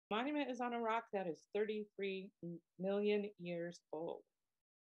monument is on a rock that is 33 million years old.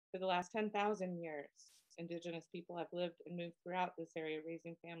 For the last 10,000 years, Indigenous people have lived and moved throughout this area,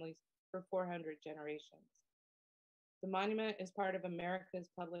 raising families for 400 generations. The monument is part of America's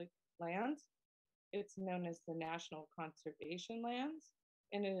public lands. It's known as the National Conservation Lands,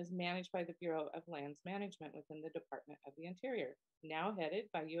 and it is managed by the Bureau of Lands Management within the Department of the Interior, now headed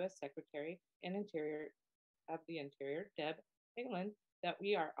by U.S. Secretary of the Interior, Deb Haaland, that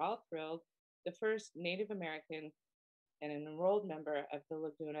we are all thrilled, the first Native American and an enrolled member of the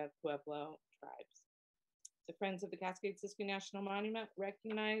Laguna Pueblo tribes. The Friends of the Cascade Siskiyou National Monument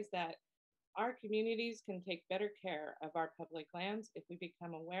recognize that our communities can take better care of our public lands if we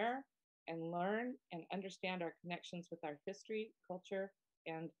become aware and learn and understand our connections with our history, culture,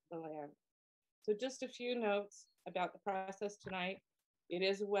 and the land. So just a few notes about the process tonight. It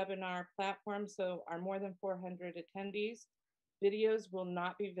is a webinar platform, so our more than 400 attendees, videos will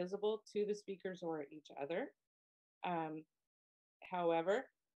not be visible to the speakers or each other. However,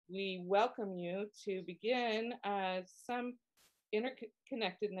 we welcome you to begin some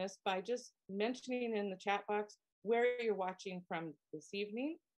interconnectedness by just mentioning in the chat box where you're watching from this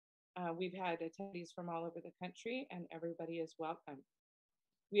evening. We've had attendees from all over the country, and everybody is welcome.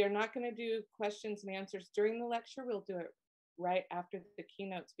 We are not going to do questions and answers during the lecture. We'll do it right after the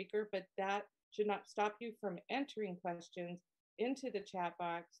keynote speaker, but that should not stop you from entering questions into the chat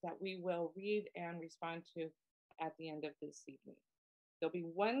box that we will read and respond to at the end of this evening. There'll be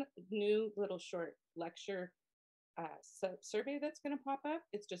one new little short lecture survey that's going to pop up.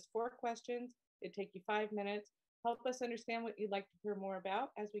 It's just 4 questions. It'll take you 5 minutes. Help us understand what you'd like to hear more about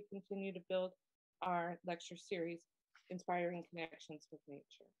as we continue to build our lecture series, Inspiring Connections with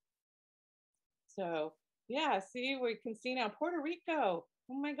Nature. So yeah, see, we can see now Puerto Rico.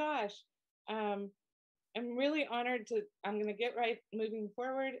 Oh my gosh. I'm really honored to, I'm going to get right moving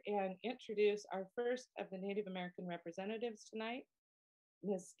forward and introduce our first of the Native American representatives tonight,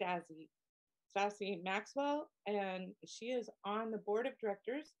 Ms. Stasie Maxwell, and she is on the board of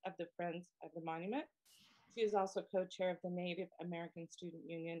directors of the Friends of the Monument. She is also co-chair of the Native American Student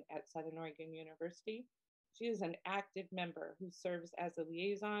Union at Southern Oregon University. She is an active member who serves as a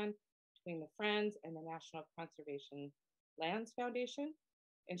liaison between the Friends and the National Conservation Lands Foundation,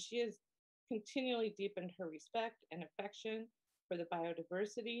 and she has continually deepened her respect and affection for the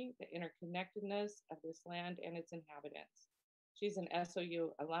biodiversity, the interconnectedness of this land and its inhabitants. She's an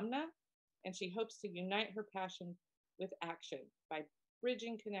SOU alumna, and she hopes to unite her passion with action by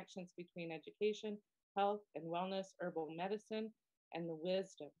bridging connections between education, health and wellness, herbal medicine, and the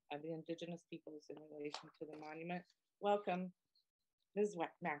wisdom of the Indigenous peoples in relation to the monument. Welcome, Ms.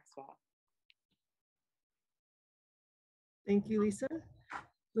 Maxwell. Thank you, Lisa.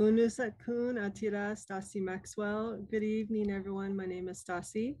 Unusat kun atira Stasie Maxwell. Good evening, everyone. My name is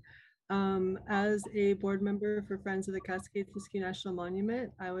Stasie. As a board member for Friends of the Cascade Siskiyou National Monument,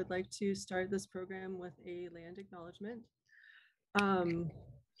 I would like to start this program with a land acknowledgement.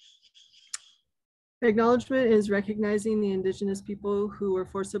 Acknowledgement is recognizing the Indigenous people who were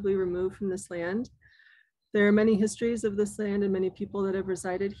forcibly removed from this land. There are many histories of this land and many people that have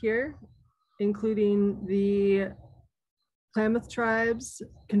resided here, including the Klamath tribes,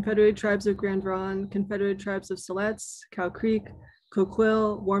 Confederated tribes of Grand Ronde, Confederated tribes of Siletz, Cow Creek,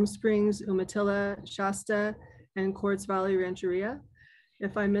 Coquille, Warm Springs, Umatilla, Shasta, and Quartz Valley Rancheria.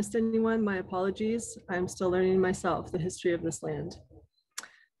 If I missed anyone, my apologies. I'm still learning myself the history of this land.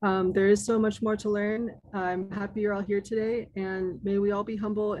 There is so much more to learn. I'm happy you're all here today, and may we all be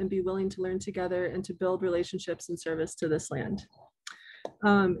humble and be willing to learn together and to build relationships in service to this land.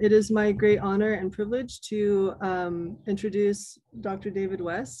 It is my great honor and privilege to introduce Dr. David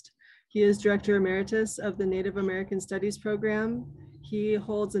West. He is Director Emeritus of the Native American Studies Program. He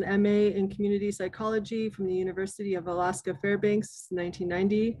holds an MA in Community Psychology from the University of Alaska Fairbanks,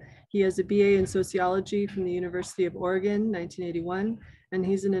 1990. He has a BA in Sociology from the University of Oregon, 1981, and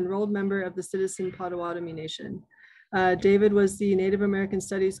he's an enrolled member of the Citizen Potawatomi Nation. David was the Native American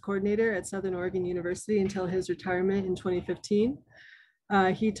Studies Coordinator at Southern Oregon University until his retirement in 2015.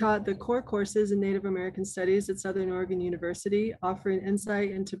 He taught the core courses in Native American Studies at Southern Oregon University, offering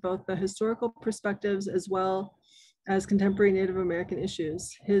insight into both the historical perspectives as well as contemporary Native American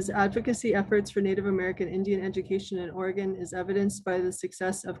issues. His advocacy efforts for Native American Indian education in Oregon is evidenced by the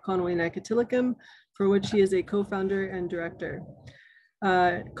success of Conaway Nicotilicum, for which he is a co-founder and director.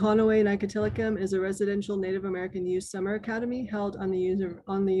 Conaway Nicotilicum is a residential Native American youth summer academy held on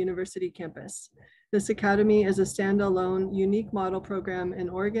the university campus. This academy is a standalone, unique model program in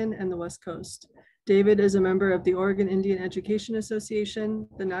Oregon and the West Coast. David is a member of the Oregon Indian Education Association,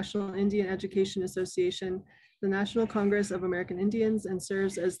 the National Indian Education Association, the National Congress of American Indians, and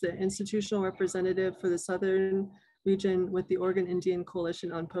serves as the institutional representative for the Southern region with the Oregon Indian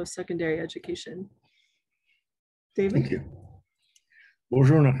Coalition on Post-Secondary Education. David? Thank you.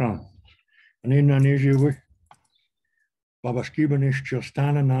 Bonjour, Nakam. Anina Nijiwi. Babaskibanish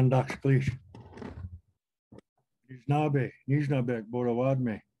Chostana Nandax, please. Nijnabek,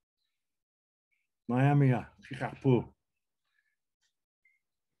 Borawadme. Miami, Chikapu.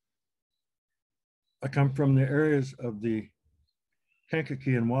 I come from the areas of the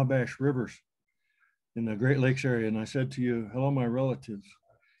Kankakee and Wabash rivers in the Great Lakes area, and I said to you, hello, my relatives.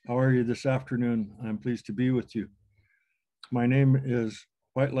 How are you this afternoon? I'm pleased to be with you. My name is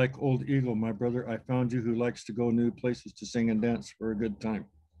White Like Old Eagle, my brother. I found you who likes to go new places to sing and dance for a good time.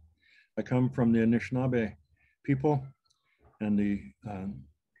 I come from the Anishinaabe people and the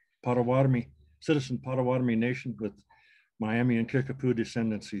Potawatomi, citizen Potawatomi Nation with Miami and Kickapoo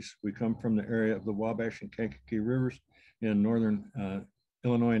descendancies. We come from the area of the Wabash and Kankakee rivers in northern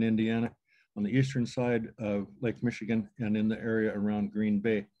Illinois and Indiana, on the eastern side of Lake Michigan, and in the area around Green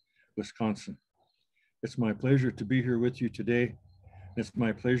Bay, Wisconsin. It's my pleasure to be here with you today. It's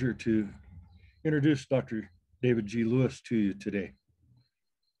my pleasure to introduce Dr. David G. Lewis to you today.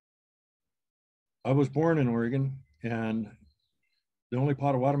 I was born in Oregon, and the only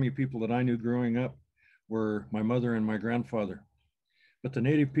Potawatomi people that I knew growing up were my mother and my grandfather. But the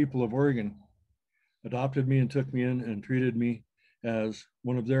native people of Oregon adopted me and took me in and treated me as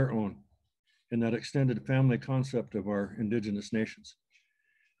one of their own in that extended family concept of our indigenous nations.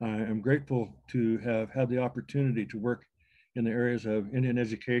 I am grateful to have had the opportunity to work in the areas of Indian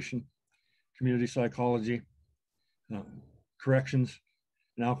education, community psychology, corrections,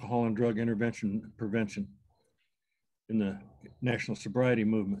 and alcohol and drug intervention prevention in the national sobriety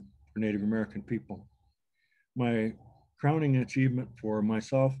movement for Native American people. My crowning achievement for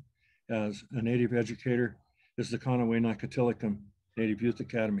myself as a Native educator is the Conaway Nakatilicum Native Youth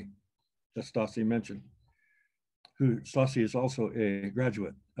Academy that Stasie mentioned. Stasie is also a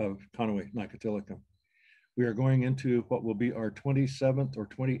graduate of Conaway Nakatilicum. We are going into what will be our 27th or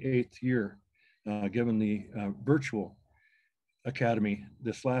 28th year, given the virtual academy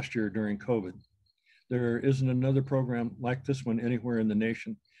this last year during COVID. There isn't another program like this one anywhere in the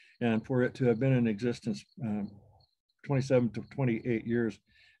nation. And for it to have been in existence 27 to 28 years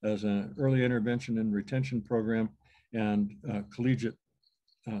as an early intervention and retention program and collegiate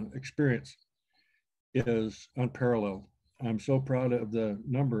experience is unparalleled. I'm so proud of the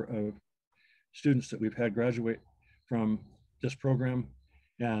number of students that we've had graduate from this program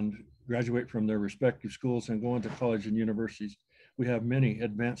and graduate from their respective schools and go into college and universities. We have many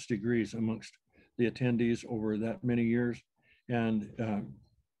advanced degrees amongst the attendees over that many years. And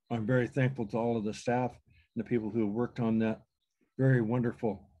I'm very thankful to all of the staff and the people who have worked on that very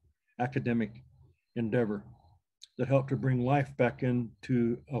wonderful academic endeavor that helped to bring life back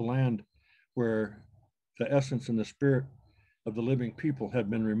into a land where the essence and the spirit of the living people had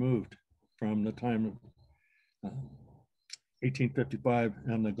been removed from the time of 1855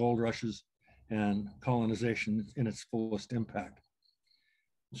 and the gold rushes and colonization in its fullest impact.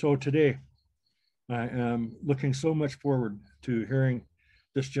 So today, I am looking so much forward to hearing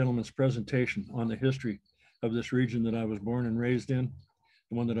this gentleman's presentation on the history of this region that I was born and raised in,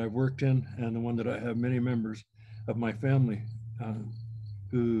 the one that I've worked in, and the one that I have many members of my family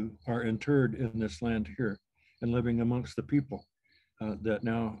who are interred in this land here and living amongst the people that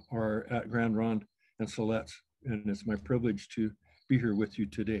now are at Grand Ronde and Siletz. And it's my privilege to be here with you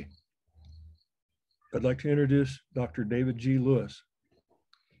today. I'd like to introduce Dr. David G. Lewis,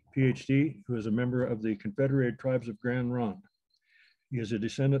 PhD, who is a member of the Confederated Tribes of Grand Ronde. He is a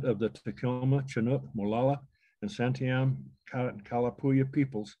descendant of the Tacoma, Chinook, Molalla, and Santiam Kalapuya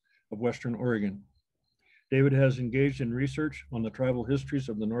peoples of Western Oregon. David has engaged in research on the tribal histories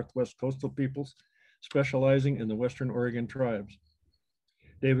of the Northwest coastal peoples, specializing in the Western Oregon tribes.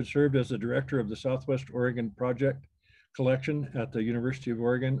 David served as the director of the Southwest Oregon Project Collection at the University of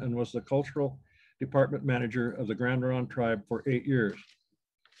Oregon and was the cultural department manager of the Grand Ronde tribe for 8 years.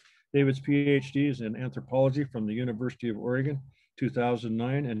 David's PhD is in anthropology from the University of Oregon,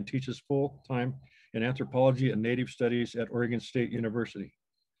 2009, and teaches full-time in anthropology and native studies at Oregon State University.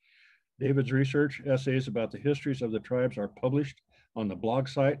 David's research essays about the histories of the tribes are published on the blog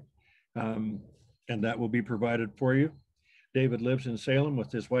site, and that will be provided for you. David lives in Salem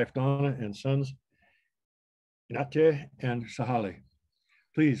with his wife Donna and sons Inate and Sahale.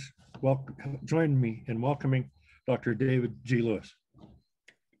 Please join me in welcoming Dr. David G. Lewis.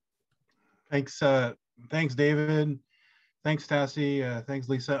 Thanks, thanks, David. Thanks, Stasie. Thanks,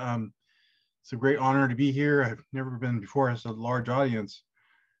 Lisa. It's a great honor to be here. I've never been before as a large audience.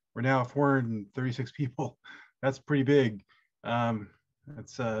 We're now 436 people That's pretty big.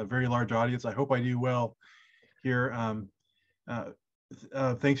 It's a very large audience. I hope I do well here.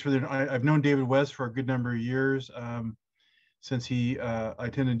 Thanks for I've known David West for a good number of years. Since he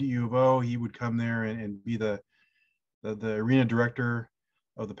attended U of O, he would come there and be the arena director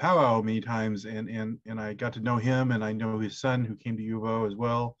of the powwow many times, and I got to know him, and I know his son who came to U of O as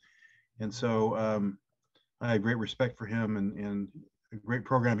well, and so I had great respect for him and a great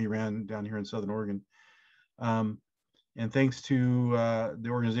program he ran down here in Southern Oregon. And thanks to the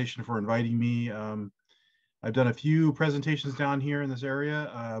organization for inviting me. I've done a few presentations down here in this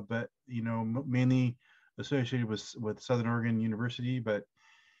area, but mainly associated with Southern Oregon University, but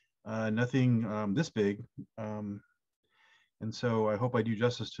nothing this big. And so I hope I do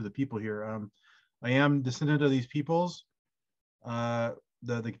justice to the people here. I am descendant of these peoples, the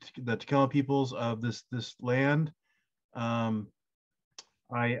Takelma peoples of this land. My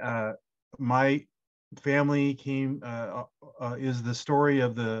family came is the story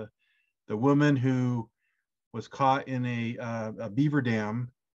of the woman who was caught in a beaver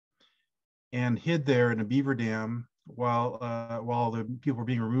dam and hid there in a beaver dam while the people were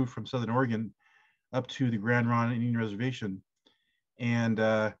being removed from Southern Oregon up to the Grand Ronde Indian Reservation,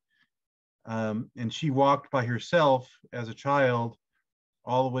 and she walked by herself as a child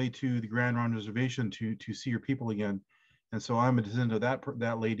all the way to the Grand Ronde Reservation to see her people again. And so I'm a descendant of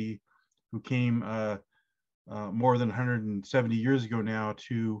that lady who came more than 170 years ago now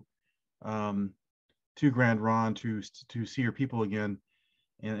to Grand Ronde to see her people again,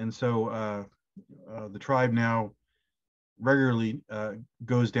 and so the tribe now regularly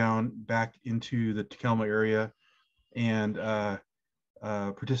goes down back into the Takelma area and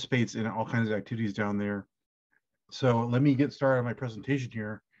participates in all kinds of activities down there. So let me get started on my presentation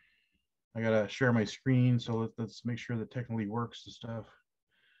here. I gotta share my screen, so let's make sure that technically works and stuff.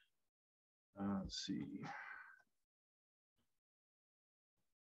 Let's see.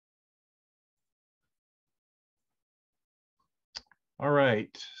 All right,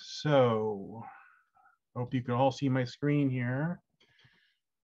 so hope you can all see my screen here.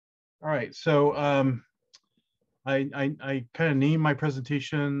 All right, so I kind of named my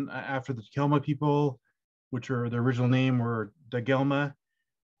presentation after the Takelma people, which are the original name were Dagelma.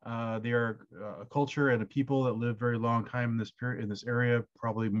 They are a culture and a people that lived very long time in this area,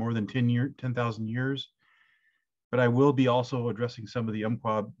 probably more than 10,000 years. But I will be also addressing some of the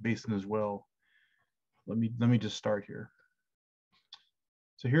Umpqua Basin as well. Let me just start here.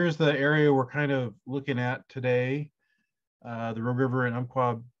 So here's the area we're kind of looking at today, the Rogue River and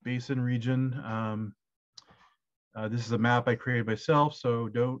Umpqua Basin region. This is a map I created myself, so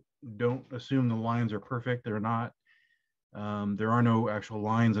don't assume the lines are perfect. They're not. There are no actual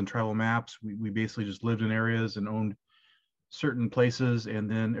lines on tribal maps. We basically just lived in areas and owned certain places, and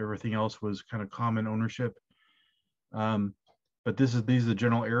then everything else was kind of common ownership. But these are the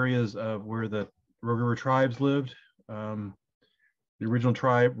general areas of where the Rogue River tribes lived. The original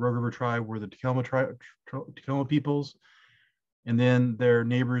tribe, Rogue River tribe, were the Takelma peoples, and then their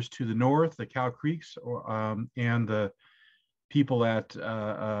neighbors to the north, the Cow Creeks, and the people at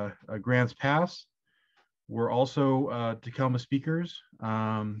Grants Pass were also Takelma speakers.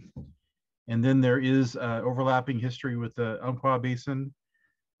 And then there is overlapping history with the Umpqua Basin.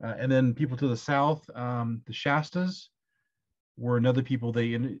 And then people to the south, the Shastas, were another people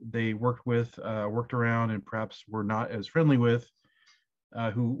they worked with, worked around, and perhaps were not as friendly with,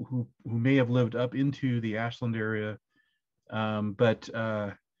 who may have lived up into the Ashland area, but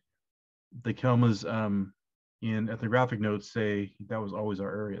the Kelmas in ethnographic notes say that was always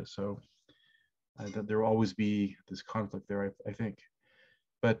our area. So that there will always be this conflict there, I think.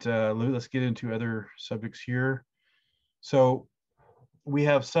 But let's get into other subjects here. So we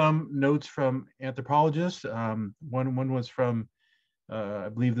have some notes from anthropologists. One was from, I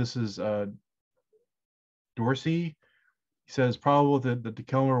believe this is Dorsey. He says probable that the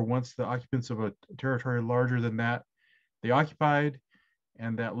Takelma were once the occupants of a territory larger than that they occupied,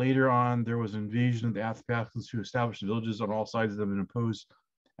 and that later on there was an invasion of the Athabascans who established villages on all sides of them and imposed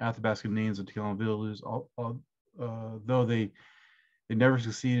Athabascan names of Takelma villages, though they never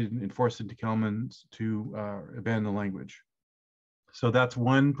succeeded in forcing Takelmans to abandon the language. So that's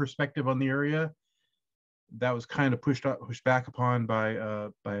one perspective on the area that was kind of pushed back upon by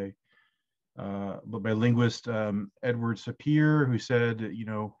linguist Edward Sapir, who said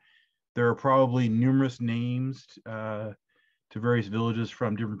that, there are probably numerous names to various villages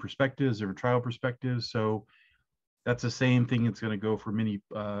from different perspectives, different tribal perspectives. So that's the same thing that's going to go for many,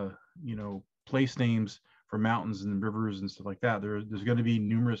 place names for mountains and rivers and stuff like that. There's going to be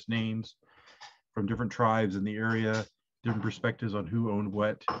numerous names from different tribes in the area, different perspectives on who owned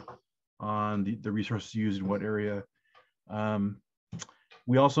what on the resources used in what area.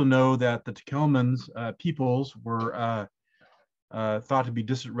 We also know that the Tekelmans peoples were thought to be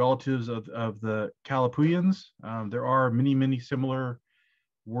distant relatives of the Kalapuyans. There are many similar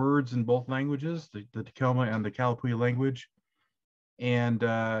words in both languages, the Tekelma and the Kalapuya language. And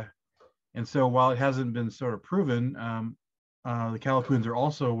so while it hasn't been sort of proven, the Kalapuyans are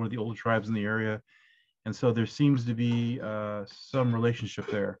also one of the older tribes in the area. And so there seems to be some relationship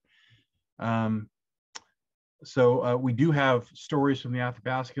there. So we do have stories from the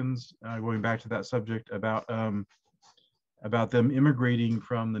Athabascans, going back to that subject, about them immigrating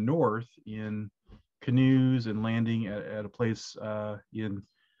from the north in canoes and landing at a place in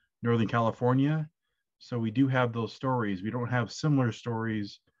Northern California. So we do have those stories. We don't have similar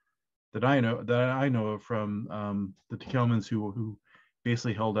stories that I know of from the Tekelmans who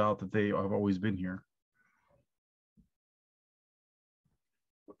basically held out that they have always been here.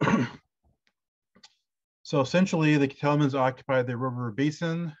 So essentially, the Tekelmans occupied the River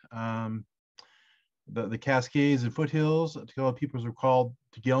Basin, the Cascades and foothills. The Tekelma peoples were called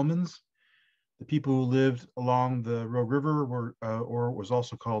Tegelmans. The people who lived along the Rogue River were, or was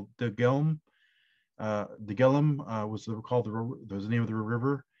also called Degelm. Degelum was the name of the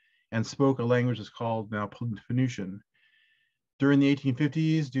river, and spoke a language that's called now Phoenician. During the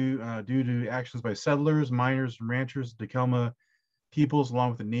 1850s, due to actions by settlers, miners, and ranchers, the Tekelma peoples, along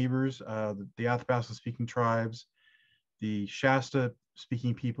with the neighbors, the Athabascan-speaking tribes, the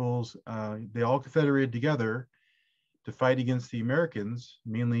Shasta-speaking peoples, they all confederated together to fight against the Americans,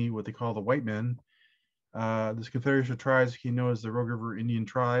 mainly what they call the white men. This confederation of tribes became known as the Rogue River Indian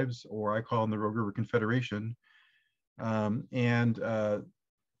Tribes, or I call them the Rogue River Confederation.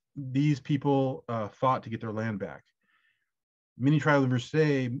 These people fought to get their land back. Many tribal members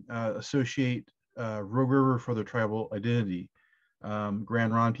today associate Rogue River for their tribal identity.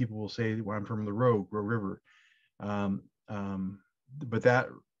 Grand Ronde people will say, well, I'm from the Rogue River. But that,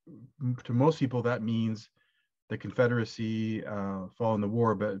 to most people, that means the Confederacy following the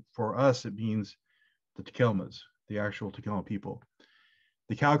war. But for us, it means the Tekelmas, the actual Tekelma people.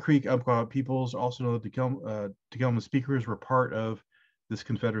 The Cow Creek Umpqua peoples, also know that Tekelma speakers, were part of this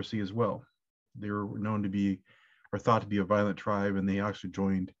Confederacy as well. They were known to be, or thought to be, a violent tribe, and they actually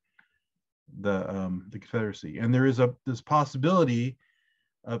joined the Confederacy. And there is this possibility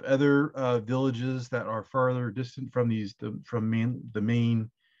of other villages that are farther distant from the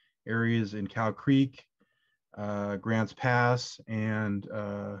main areas in Cow Creek, Grants Pass, and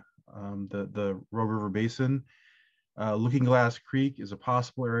the Rogue River Basin. Looking Glass Creek is a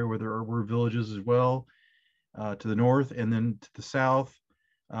possible area where there were villages as well, to the north, and then to the south,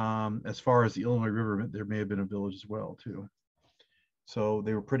 as far as the Illinois River, there may have been a village as well too. So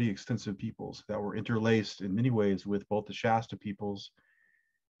they were pretty extensive peoples that were interlaced in many ways with both the Shasta peoples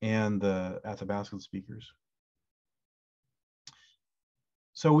and the Athabascan speakers.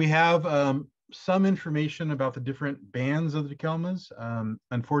 So we have some information about the different bands of the Tekelmas.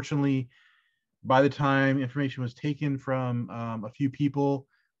 Unfortunately, by the time information was taken from a few people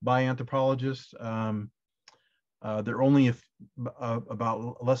by anthropologists, there are only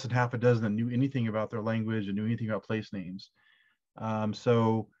about less than half a dozen that knew anything about their language and knew anything about place names.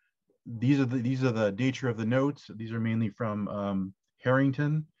 So these are the nature of the notes. These are mainly from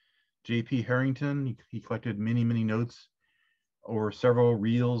Harrington, J.P. Harrington. He collected many notes over several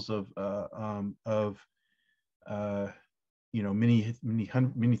reels of many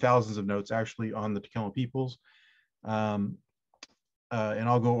thousands of notes actually on the Tekelma peoples. And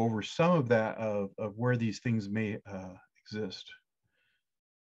I'll go over some of that of where these things may exist.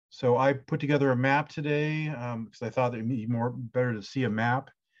 So I put together a map today because I thought it'd be better to see a map.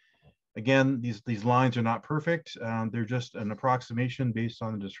 Again, these lines are not perfect. They're just an approximation based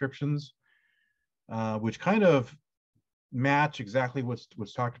on the descriptions, which kind of match exactly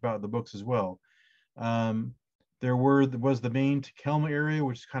what's talked about in the books as well. There was the main Tekelma area,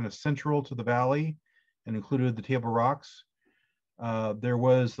 which is kind of central to the valley and included the Table Rocks. There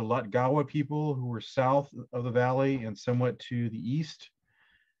was the Latgawa people who were south of the valley and somewhat to the east.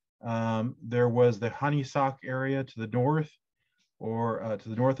 There was the Honeysock area to the north, or to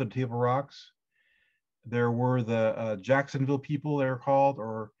the north of the Table Rocks. There were the Jacksonville people, they're called,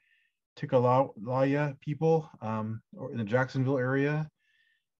 or Tikalaya people, or in the Jacksonville area.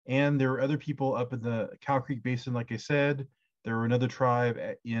 And there were other people up in the Cow Creek Basin, like I said. There were another tribe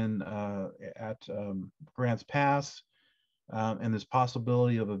at Grants Pass, and there's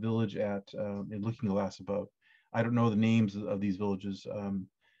possibility of a village in Looking Glass above. I don't know the names of these villages.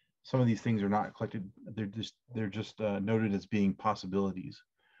 Some of these things are not collected. They're just noted as being possibilities.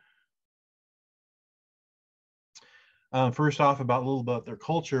 First off, about a little about their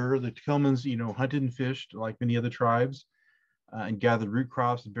culture. The Tacomans, you know, hunted and fished like many other tribes, and gathered root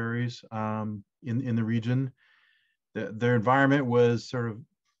crops and berries in the region. Their environment was sort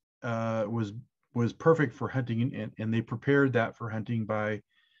of was perfect for hunting, and they prepared that for hunting by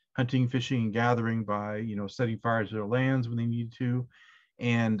hunting, fishing, and gathering by, you know, setting fire to their lands when they needed to,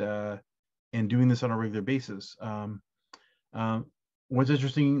 and doing this on a regular basis. What's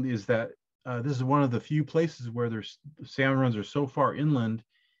interesting is that this is one of the few places where there's salmon runs are so far inland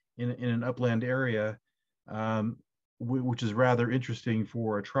in an upland area, which is rather interesting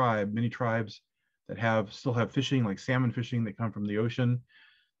for a tribe. Many tribes that still have fishing, like salmon fishing, that come from the ocean,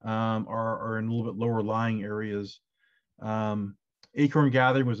 are in a little bit lower lying areas. Acorn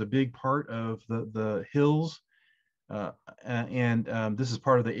gathering was a big part of the hills, and this is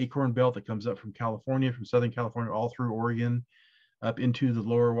part of the acorn belt that comes up from California, from Southern California, all through Oregon, up into the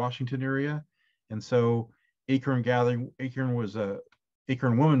lower Washington area. And so acorn gathering, acorn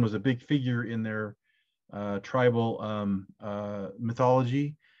woman was a big figure in their tribal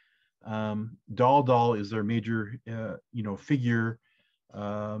mythology. Dal is their major, you know, figure,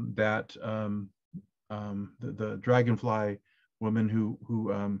 that the dragonfly woman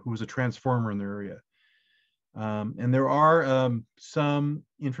who was a transformer in their area. And there are some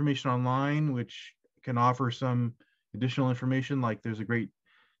information online which can offer some additional information, like there's a great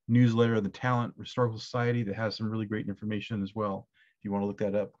newsletter of the Talent Historical Society that has some really great information as well, if you want to look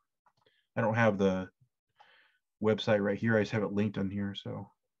that up. I don't have the website right here, I just have it linked on here, so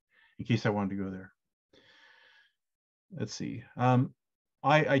in case I wanted to go there. Let's see.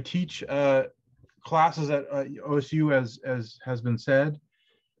 I teach classes at OSU, as has been said,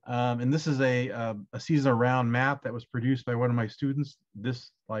 and this is a season around map that was produced by one of my students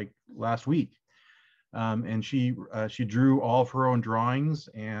like last week. And she drew all of her own drawings,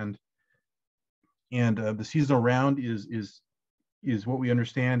 and the seasonal round is what we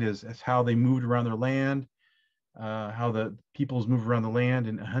understand is how they moved around their land, how the peoples moved around the land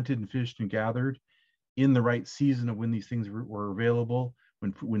and hunted and fished and gathered in the right season of when these things were available,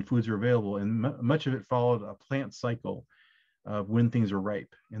 when foods are available, and much of it followed a plant cycle of when things are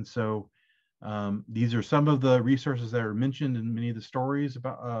ripe. And so these are some of the resources that are mentioned in many of the stories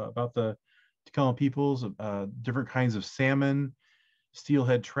about the Tacoma peoples, different kinds of salmon,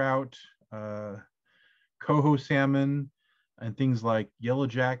 steelhead trout, coho salmon, and things like yellow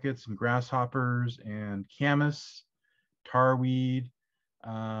jackets and grasshoppers and camas, tarweed,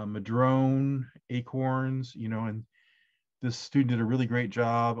 madrone, acorns, you know. And this student did a really great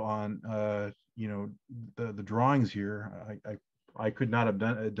job on, you know, the drawings here. I could not have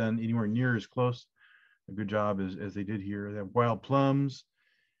done anywhere near as close a good job as they did here. They have wild plums,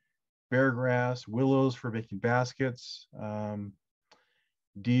 beargrass, willows for making baskets,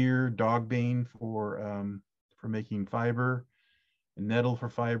 deer, dogbane for making fiber, and nettle for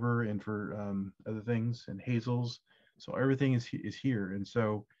fiber and for other things, and hazels. So everything is here. And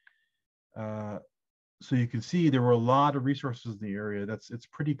so so you can see there were a lot of resources in the area. It's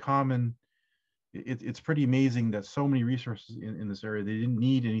pretty common. It's pretty amazing that so many resources in this area. They didn't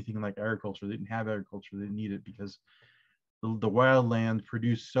need anything like agriculture. They didn't have agriculture. They didn't need it because the wildland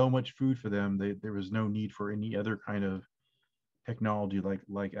produced so much food for them. There was no need for any other kind of technology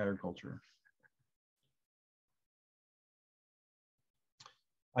like agriculture.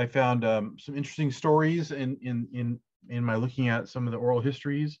 I found some interesting stories in my looking at some of the oral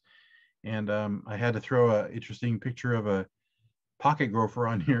histories, and I had to throw an interesting picture of a pocket gopher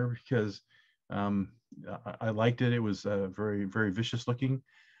on here because I liked it. It was very, very vicious looking,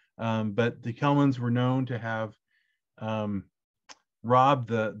 but the Kelmans were known to have robbed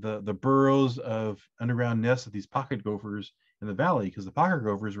the burrows of underground nests of these pocket gophers in the valley, because the pocket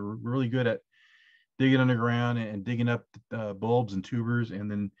gophers were really good at digging underground and digging up bulbs and tubers,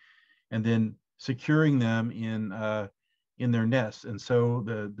 and then securing them in their nests. And so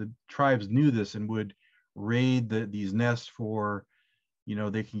the tribes knew this and would raid these nests for, you know,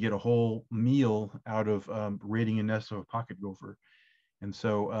 they can get a whole meal out of raiding a nest of a pocket gopher. And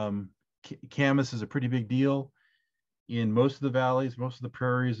so camas is a pretty big deal in most of the valleys, most of the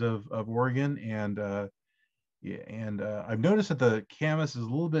prairies of Oregon, and I've noticed that the camas is a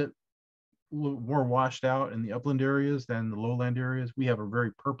little more washed out in the upland areas than the lowland areas. We have a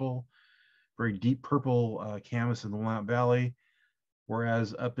very deep purple camas in the Willamette Valley,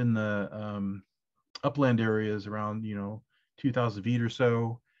 whereas up in the upland areas around, you know, 2,000 feet or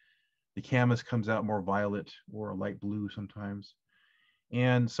so, the camas comes out more violet or a light blue sometimes.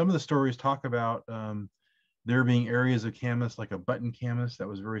 And some of the stories talk about there being areas of camas, like a button camas that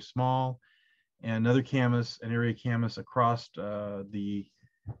was very small, and another camas, an area camas across the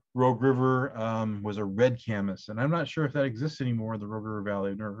Rogue River was a red camas, and I'm not sure if that exists anymore in the Rogue River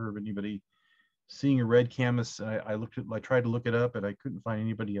Valley. I've never heard of anybody seeing a red camas. I tried to look it up, and I couldn't find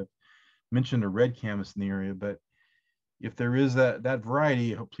anybody that mentioned a red camas in the area. But if there is that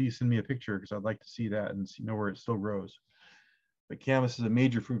variety, please send me a picture, because I'd like to see that and know where it still grows. But camas is a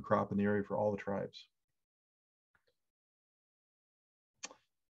major food crop in the area for all the tribes.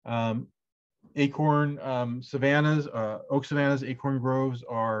 Acorn savannas, oak savannas, acorn groves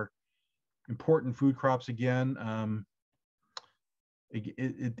are important food crops again.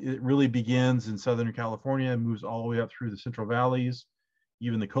 It really begins in Southern California and moves all the way up through the Central Valleys,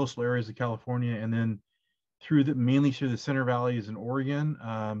 even the coastal areas of California, and then mainly through the Center Valleys in Oregon,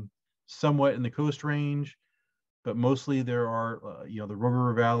 somewhat in the Coast Range, but mostly there are, the Rogue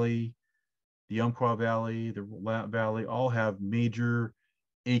River Valley, the Umpqua Valley, the Willamette Valley, all have major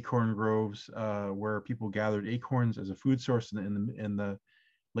acorn groves where people gathered acorns as a food source in the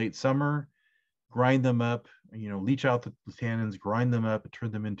late summer, grind them up, leach out the tannins, grind them up, and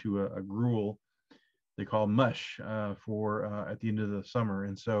turn them into a gruel they call mush for at the end of the summer.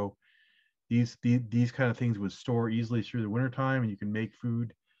 And so these kind of things would store easily through the wintertime, and you can make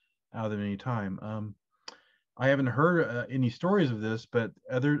food out of them any time. I haven't heard any stories of this, but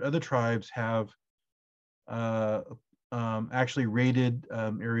other tribes have actually raided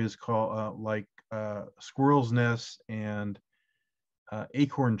areas called like squirrel's nests and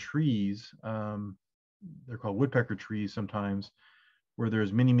acorn trees. They're called woodpecker trees sometimes, where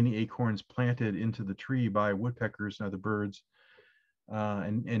there's many acorns planted into the tree by woodpeckers and other birds.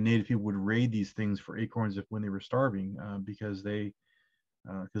 And Native people would raid these things for acorns when they were starving, because they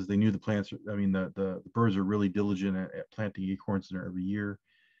knew the plants. I mean, the birds are really diligent at planting acorns in there every year.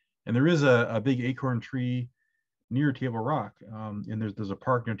 And there is a big acorn tree near Table Rock, and there's a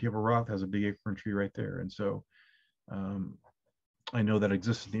park near Table Rock that has a big acorn tree right there. And so I know that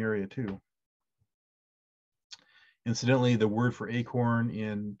exists in the area too. Incidentally, the word for acorn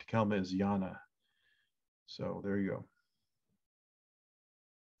in Takelma is yana. So there you go.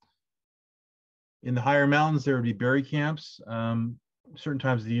 In the higher mountains, there would be berry camps. Certain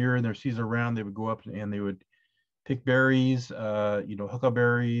times of the year in their season around, they would go up and they would pick berries,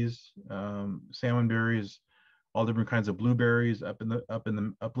 huckleberries, salmon berries, all different kinds of blueberries up in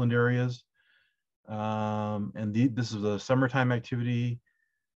the upland areas. This is a summertime activity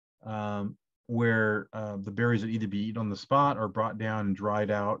where the berries would either be eaten on the spot or brought down and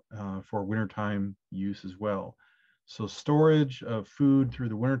dried out for wintertime use as well. So storage of food through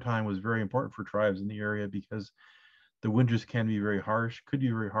the wintertime was very important for tribes in the area, because the winters could be very harsh,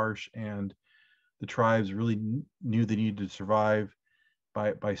 and the tribes really knew they needed to survive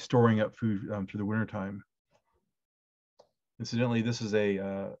by storing up food through the wintertime. Incidentally, this is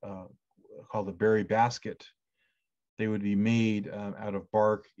called a berry basket. They would be made out of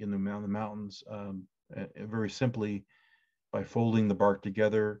bark in the mountains, very simply by folding the bark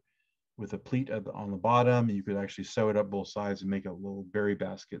together with a pleat on the bottom. You could actually sew it up both sides and make a little berry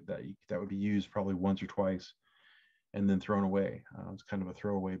basket that would be used probably once or twice and then thrown away. It's kind of a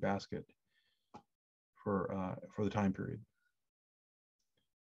throwaway basket for the time period.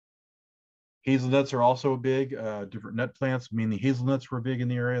 Hazelnuts are also big. Different nut plants, mainly hazelnuts, were big in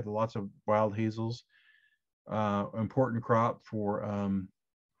the area. There are lots of wild hazels. Important crop for,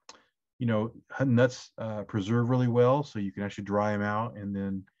 nuts preserve really well, so you can actually dry them out and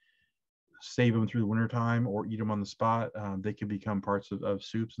then save them through the wintertime or eat them on the spot. They can become parts of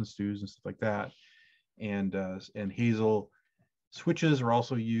soups and stews and stuff like that. And hazel switches are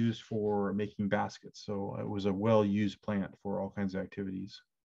also used for making baskets. So it was a well-used plant for all kinds of activities.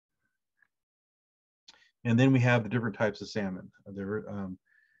 And then we have the different types of salmon. There,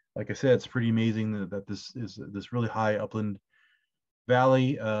 like I said, it's pretty amazing that this is this really high upland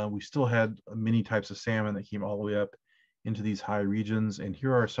valley. We still had many types of salmon that came all the way up into these high regions. And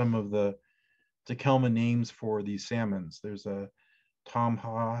here are some of the Takelma names for these salmons. There's a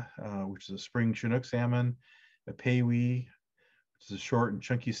Tomha, which is a spring Chinook salmon, a Pewee, which is a short and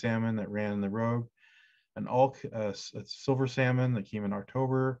chunky salmon that ran in the Rogue, an Alk, a silver salmon that came in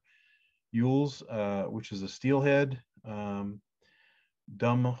October, Yules, which is a steelhead, Dum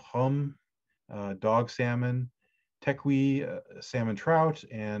Hum, dog salmon, Tekwee, salmon trout,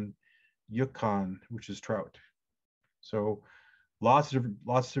 and Yukon, which is trout. So lots of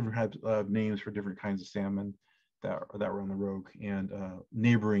different names for different kinds of salmon that were on the Rogue, and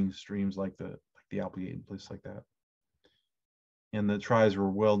neighboring streams like the Applegate and places like that. And the tribes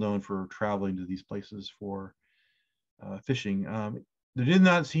were well known for traveling to these places for fishing. There did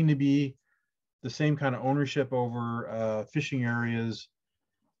not seem to be the same kind of ownership over fishing areas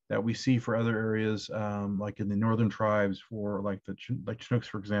that we see for other areas, like in the northern tribes, for like Chinooks,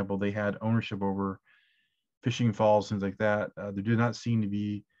 for example, they had ownership over fishing falls, things like that. There did not seem to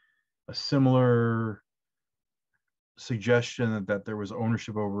be a similar suggestion that there was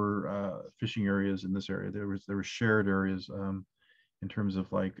ownership over fishing areas in this area. There were shared areas in terms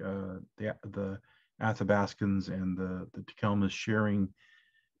of like the Athabascans and the Takelmas sharing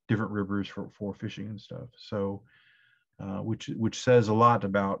different rivers for fishing and stuff. So, which says a lot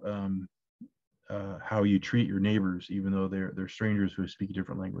about how you treat your neighbors, even though they're strangers who speak a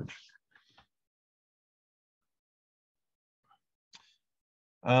different language.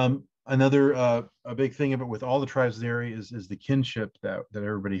 Another a big thing about with all the tribes in the area is the kinship that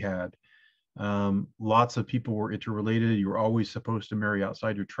everybody had. Lots of people were interrelated. You were always supposed to marry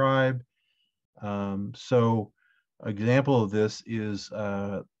outside your tribe. So, an example of this is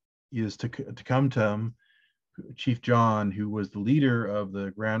Tecumseh, Chief John, who was the leader of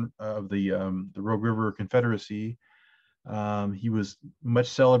the Rogue River Confederacy. He was much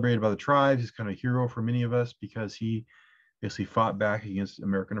celebrated by the tribes. He's kind of a hero for many of us because he basically fought back against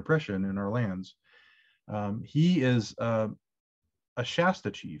American oppression in our lands. He is a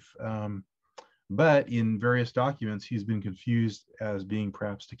Shasta chief, but in various documents, he's been confused as being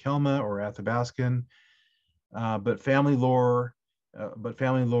perhaps Takelma or Athabascan. But family lore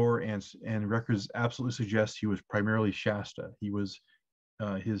and records absolutely suggest he was primarily Shasta. He was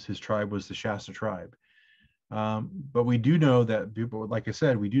his tribe was the Shasta tribe. But we do know that, like I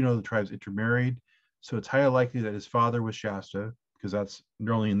said, we do know the tribes intermarried. So it's highly likely that his father was Shasta, because that's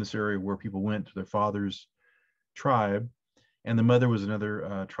normally in this area where people went to their father's tribe, and the mother was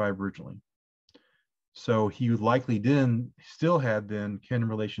another tribe originally. So he likely still had kin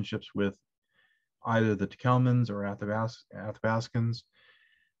relationships with either the Takelmans or Athabascans.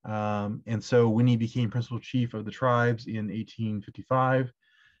 And so when he became principal chief of the tribes in 1855,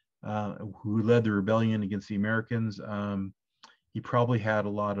 who led the rebellion against the Americans, he probably had a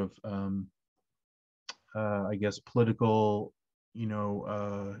lot of I guess political,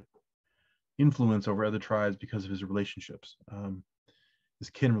 influence over other tribes because of his relationships, his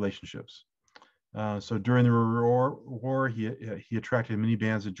kin relationships. So during the war, he attracted many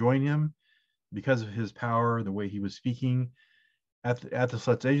bands to join him because of his power, the way he was speaking. At the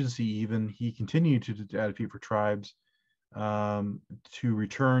Sluts Agency, even, he continued to advocate for tribes to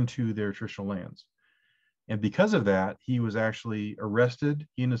return to their traditional lands. And because of that, he was actually arrested.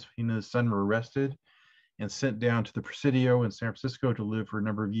 He and his son were arrested and sent down to the Presidio in San Francisco to live for a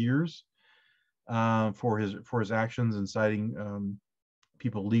number of years for his actions inciting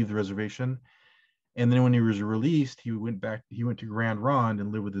people to leave the reservation. And then when he was released, he went to Grand Ronde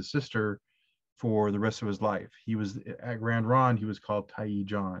and lived with his sister for the rest of his life. He was at Grand Ronde. He was called Tyee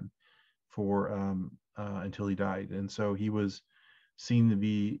John until he died. And so he was seen to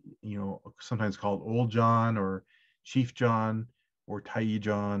be, sometimes called Old John or Chief John or Tyee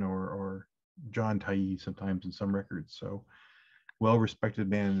John or John Tyee sometimes in some records. So well-respected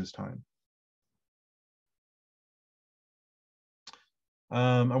man in his time.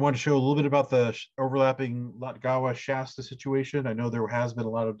 I want to show a little bit about the overlapping Latgawa Shasta situation. I know there has been a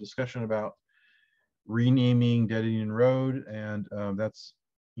lot of discussion about renaming Dead Indian Road, and that's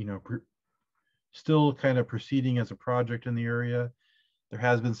still kind of proceeding as a project in the area. There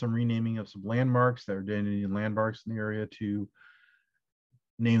has been some renaming of some landmarks that are Dead Indian landmarks in the area to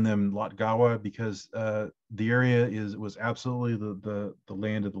name them Latgawa, because the area was absolutely the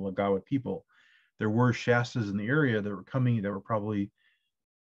land of the Latgawa people. There were Shastas in the area that were probably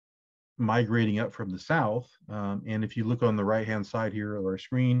migrating up from the south. And if you look on the right-hand side here of our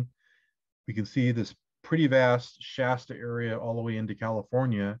screen, we can see this pretty vast Shasta area all the way into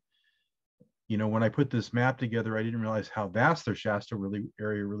California. When I put this map together, I didn't realize how vast their Shasta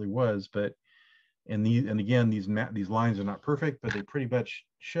area really was. But and again, these lines are not perfect, but they pretty much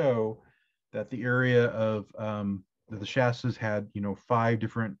show that the area of that the Shastas had 5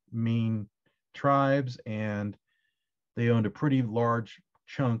 different main tribes, and they owned a pretty large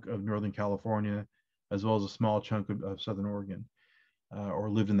chunk of Northern California, as well as a small chunk of Southern Oregon, or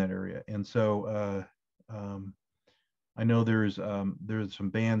lived in that area. And so I know there's some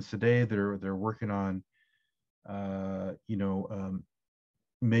bands today that are working on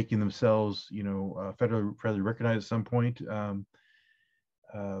making themselves federally recognized at some point,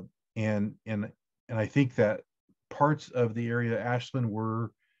 and I think that parts of the area of Ashland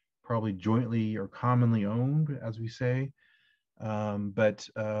were probably jointly or commonly owned, as we say. But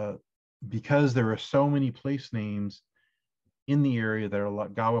because there are so many place names in the area that are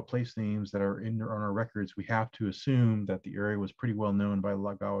Latgawa place names that are on our records, we have to assume that the area was pretty well known by the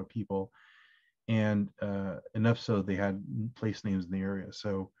Latgawa people. and enough so they had place names in the area.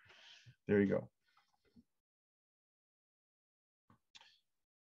 So there you go.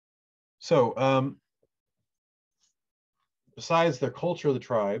 So besides the culture of the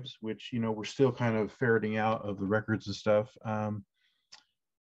tribes, which, you know, we're still kind of ferreting out of the records and stuff,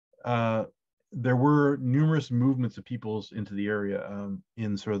 there were numerous movements of peoples into the area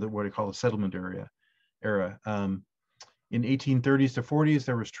in sort of what I call the settlement era. In 1830s to 40s,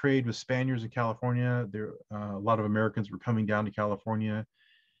 there was trade with Spaniards in California. A lot of Americans were coming down to California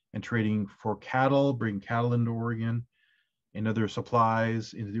and trading for cattle, bringing cattle into Oregon and other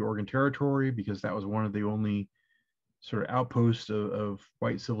supplies into the Oregon Territory, because that was one of the only sort of outposts of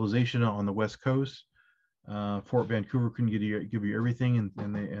white civilization on the West Coast. Fort Vancouver couldn't give you everything,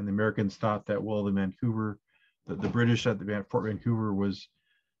 and the Americans thought that, well, the British at Fort Vancouver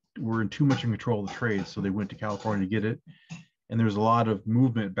were in too much in control of the trade, so they went to California to get it. And there's a lot of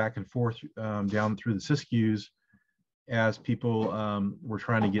movement back and forth down through the Siskiyous as people were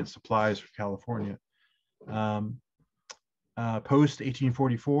trying to get supplies from California. Post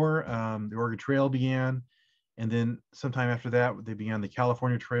 1844, the Oregon Trail began, and then sometime after that, they began the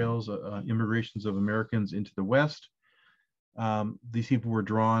California Trails, immigrations of Americans into the West. These people were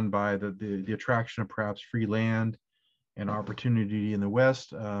drawn by the attraction of perhaps free land and opportunity in the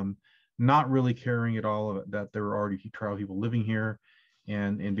West, not really caring at all that there were already tribal people living here,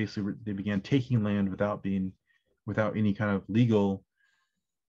 and basically they began taking land without any kind of legal,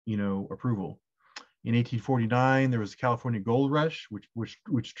 you know, approval. In 1849, there was the California Gold Rush,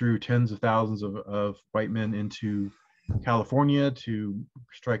 which drew tens of thousands of white men into California to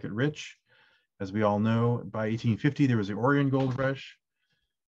strike it rich, as we all know. By 1850, there was the Oregon Gold Rush,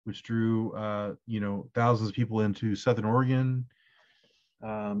 which drew you know, thousands of people into Southern Oregon.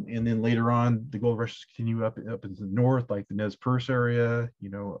 And then later on, the gold rushes continue up into the north, like the Nez Perce area,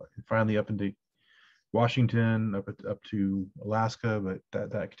 you know, and finally up into Washington, up to Alaska, but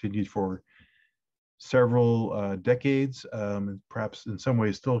that continued for several decades, and perhaps in some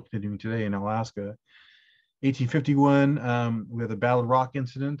ways still continuing today in Alaska. 1851, we have the Battle Rock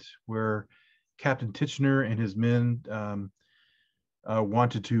incident, where Captain Titchener and his men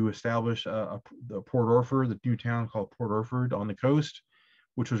wanted to establish the Port Orford, the new town called Port Orford on the coast,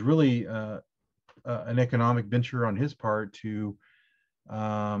 which was really an economic venture on his part to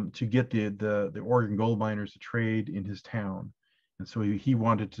get the Oregon gold miners to trade in his town. And so he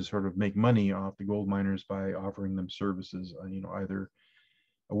wanted to sort of make money off the gold miners by offering them services, you know, either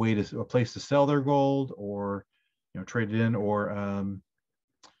a place to sell their gold, or, you know, trade it in, or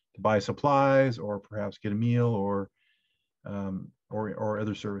to buy supplies, or perhaps get a meal, or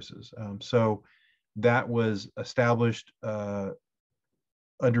other services. So that was established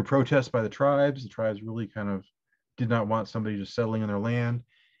under protest by the tribes. The tribes really kind of did not want somebody just settling on their land,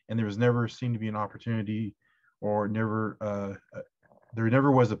 and there was never seemed to be an opportunity, or there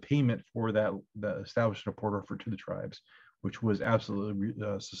never was a payment for the establishment of Port Orford to the tribes, which was absolutely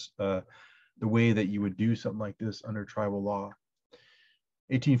the way that you would do something like this under tribal law.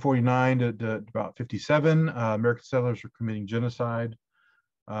 1849 to about 57, American settlers were committing genocide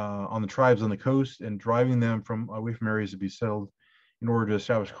on the tribes on the coast and driving them away from areas to be settled in order to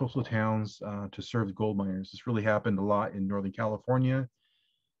establish coastal towns to serve the gold miners. This really happened a lot in Northern California,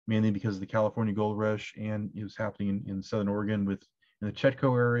 mainly because of the California Gold Rush, and it was happening in Southern Oregon in the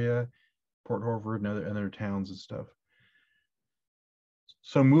Chetco area, Port Orford, and other towns and stuff.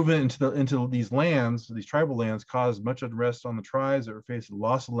 So movement into these lands, these tribal lands, caused much unrest on the tribes that were facing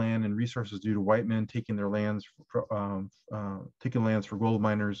loss of land and resources due to white men taking their lands, taking lands for gold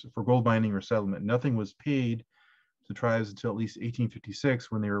miners, for gold mining or settlement. Nothing was paid to the tribes until at least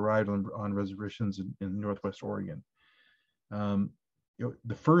 1856, when they arrived on reservations in Northwest Oregon. You know,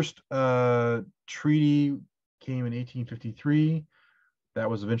 the first treaty came in 1853. That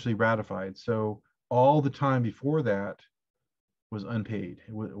was eventually ratified. So all the time before that was unpaid.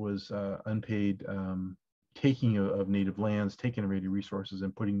 It was unpaid taking of native lands, taking of native resources,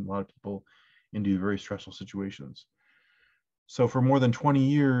 and putting a lot of people into very stressful situations. So for more than 20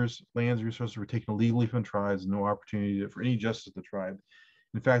 years, lands and resources were taken illegally from tribes, no opportunity for any justice of the tribe.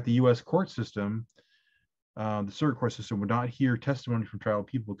 In fact, the U.S. court system, the circuit court system, would not hear testimony from tribal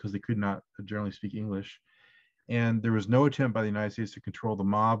people because they could not generally speak English. And there was no attempt by the United States to control the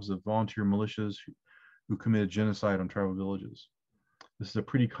mobs of volunteer militias who committed genocide on tribal villages. This is a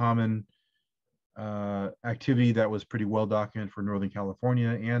pretty common activity that was pretty well documented for Northern California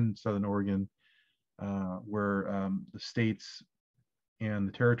and Southern Oregon, where the states and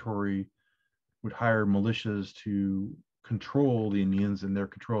the territory would hire militias to control the Indians, and their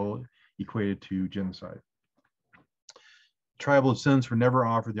control equated to genocide. tribal descendants were never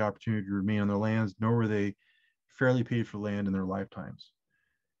offered the opportunity to remain on their lands, nor were they fairly paid for land in their lifetimes.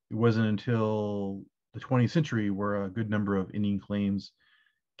 It wasn't until the 20th century where a good number of Indian claims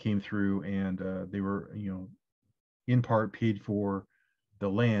came through, and they were, in part paid for the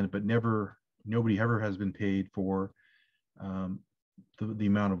land, but nobody ever has been paid for the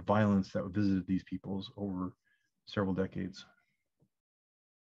amount of violence that visited these peoples over several decades.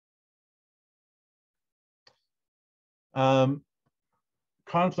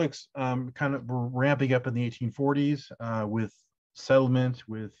 Conflicts kind of were ramping up in the 1840s with settlement,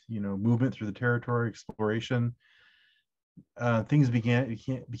 with movement through the territory, exploration. Things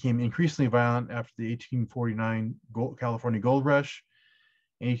became increasingly violent after the 1849 California Gold Rush,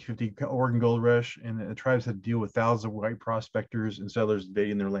 1850 Oregon Gold Rush, and the tribes had to deal with thousands of white prospectors and settlers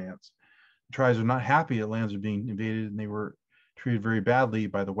invading their lands. The tribes were not happy that lands were being invaded, and they were treated very badly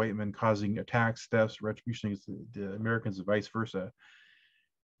by the white men, causing attacks, thefts, retribution against the Americans, and vice versa.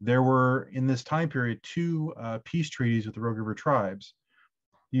 There were, in this time period, 2 peace treaties with the Rogue River tribes.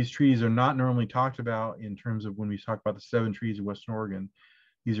 These treaties are not normally talked about in terms of when we talk about the 7 treaties of Western Oregon.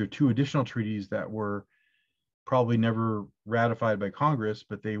 These are 2 additional treaties that were probably never ratified by Congress,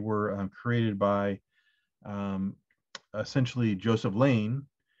 but they were created by essentially Joseph Lane,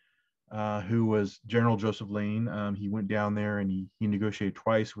 who was General Joseph Lane. He went down there and he negotiated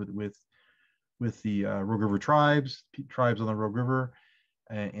twice with the Rogue River tribes on the Rogue River,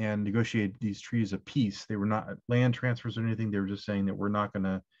 and negotiated these treaties of peace. They were not land transfers or anything. They were just saying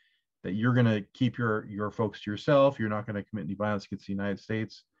that that you're gonna keep your folks to yourself. You're not gonna commit any violence against the United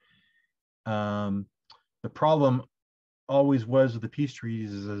States. The problem always was with the peace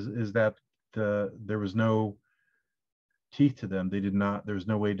treaties is that there was no teeth to them. There was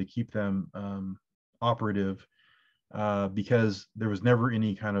no way to keep them operative because there was never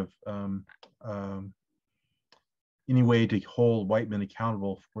any kind of any way to hold white men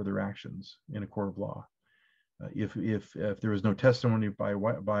accountable for their actions in a court of law. If there was no testimony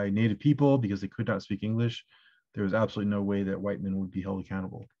by Native people because they could not speak English, there was absolutely no way that white men would be held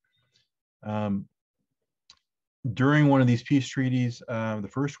accountable. During one of these peace treaties, the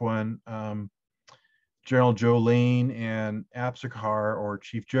first one, General Joe Lane and Absakar, or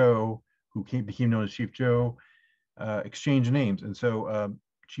Chief Joe, who became known as Chief Joe, exchanged names. And so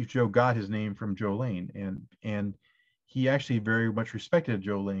Chief Joe got his name from Joe Lane, and he actually very much respected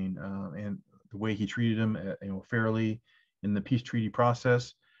Joe Lane and the way he treated him fairly in the peace treaty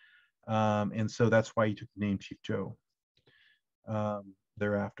process. And so that's why he took the name Chief Joe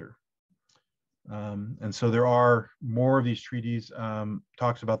thereafter. And so there are more of these treaties,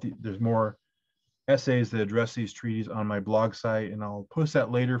 talks about there's more essays that address these treaties on my blog site, and I'll post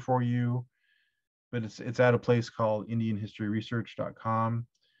that later for you, but it's at a place called indianhistoryresearch.com.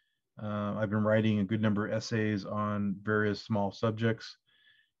 I've been writing a good number of essays on various small subjects.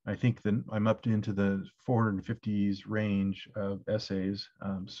 I think that I'm up into the 450s range of essays.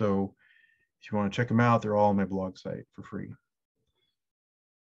 So if you want to check them out, they're all on my blog site for free.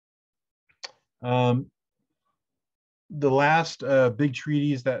 The last big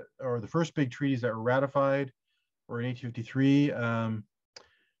treaties the first big treaties that were ratified were in 1853.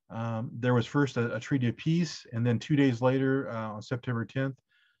 There was first a treaty of peace, and then 2 days later, on September 10th,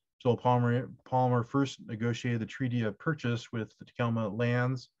 Joel Palmer first negotiated the treaty of purchase with the Takelma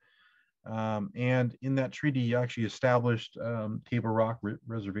lands. And in that treaty, he actually established Table Rock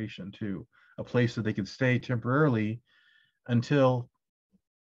Reservation too, a place that they could stay temporarily until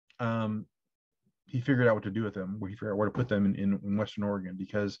he figured out what to do with them, where he figured out where to put them in Western Oregon,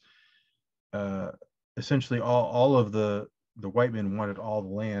 because essentially all of the white men wanted all the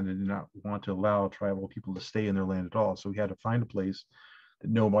land and did not want to allow tribal people to stay in their land at all. So he had to find a place that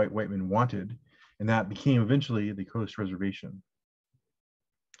no white men wanted, and that became eventually the Coast Reservation.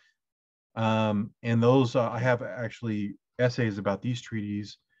 And those I have actually essays about these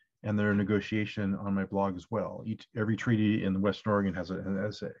treaties and their negotiation on my blog as well. Every treaty in Western Oregon has an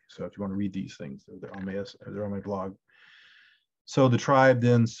essay. So if you want to read these things, they're on my blog. So the tribe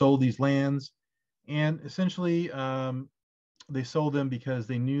then sold these lands, and essentially they sold them because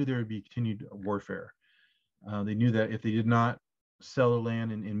they knew there would be continued warfare. They knew that if they did not sell the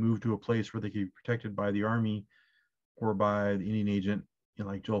land and move to a place where they could be protected by the army or by the Indian agent,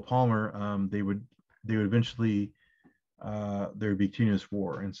 like Joel Palmer, they would eventually there would be continuous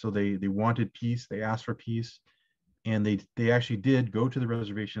war. And so they wanted peace. They asked for peace, and they actually did go to the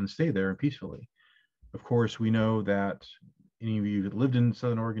reservation and stay there peacefully. Of course, we know that any of you that lived in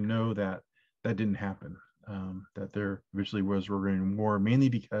Southern Oregon know that that didn't happen, that there eventually was war, mainly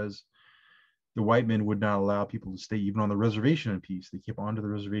because the white men would not allow people to stay even on the reservation in peace. They kept onto the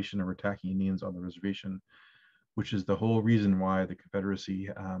reservation and were attacking Indians on the reservation which is the whole reason why the Confederacy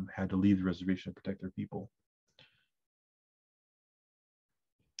had to leave the reservation to protect their people.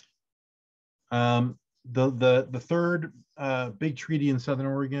 The third big treaty in Southern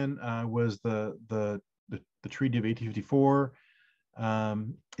Oregon was the Treaty of 1854.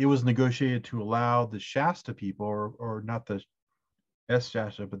 It was negotiated to allow the Shasta people, or not the S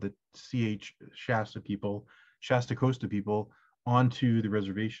Shasta, but the CH Shasta people, Shasta Costa people, onto the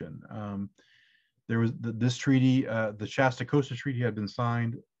reservation. There was this treaty, the Shasta Costa Treaty had been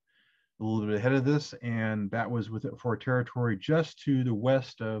signed a little bit ahead of this, and that was for a territory just to the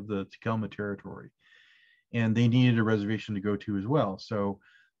west of the Takelma territory. And they needed a reservation to go to as well. So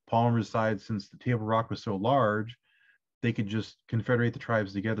Palmer decided, since the Table Rock was so large, they could just confederate the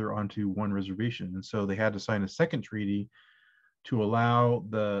tribes together onto one reservation. And so they had to sign a second treaty to allow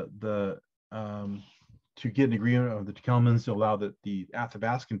to get an agreement of the Takelmans to allow the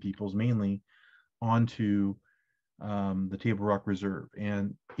Athabascan peoples mainly onto the Table Rock Reserve.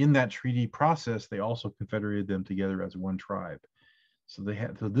 And in that treaty process, they also confederated them together as one tribe. So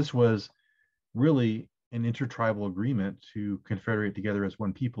this was really an intertribal agreement to confederate together as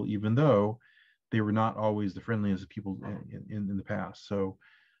one people, even though they were not always the friendliest people in the past. So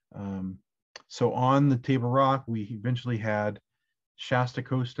so on the Table Rock, we eventually had Shasta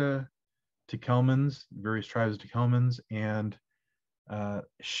Costa, Takelmans, various tribes of Takelmans, and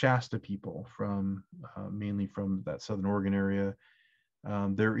Shasta people from mainly from that Southern Oregon area.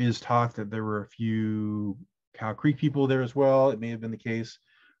 There is talk that there were a few Cow Creek people there as well. It may have been the case,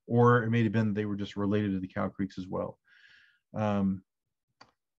 or it may have been they were just related to the Cow Creeks as well.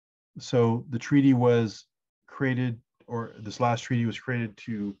 So the treaty was created, or this last treaty was created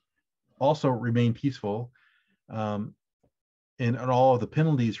to also remain peaceful. And all of the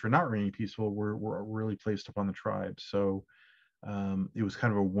penalties for not remaining peaceful were really placed upon the tribes. So it was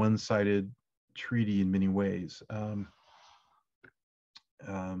kind of a one-sided treaty in many ways.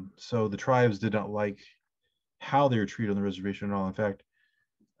 So the tribes did not like how they were treated on the reservation at all. In fact,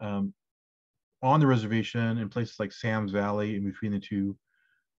 on the reservation in places like Sam's Valley, in between the two,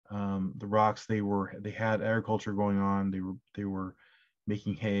 the rocks, they had agriculture going on. They were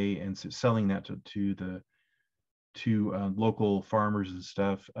making hay and selling that to local farmers and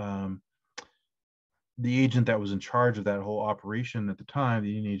stuff. The agent that was in charge of that whole operation at the time,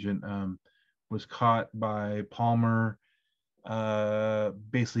 the Indian agent, was caught by Palmer,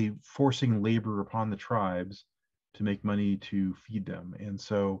 basically forcing labor upon the tribes to make money to feed them. And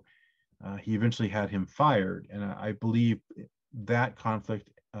so he eventually had him fired. And I believe that conflict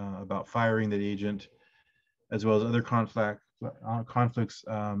about firing that agent, as well as other conflicts,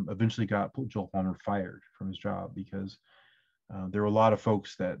 eventually got Joel Palmer fired from his job, because there were a lot of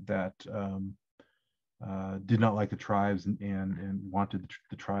folks that did not like the tribes and wanted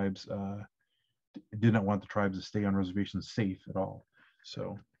the tribes, did not want the tribes to stay on reservations safe at all.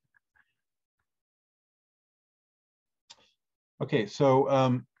 So, okay, so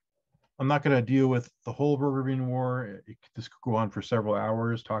I'm not going to deal with the whole Burgundian War. This could go on for several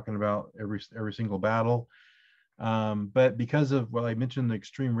hours talking about every single battle. But because of, well, I mentioned the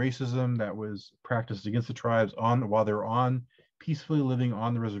extreme racism that was practiced against the tribes while they were peacefully living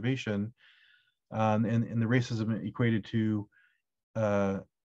on the reservation, and the racism equated to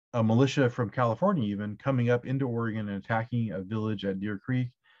a militia from California even coming up into Oregon and attacking a village at Deer Creek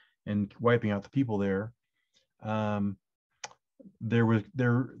and wiping out the people there.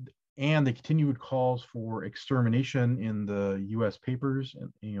 And the continued calls for extermination in the U.S. papers,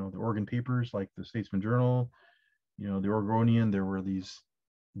 the Oregon papers like the Statesman Journal, the Oregonian. There were these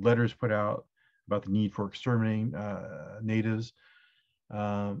letters put out about the need for exterminating natives.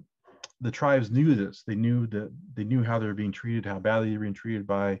 The tribes knew this. They knew how they were being treated, how badly they were being treated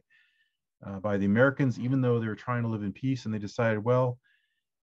by the Americans, even though they were trying to live in peace. And they decided, well,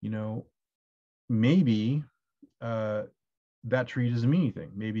 maybe that treaty doesn't mean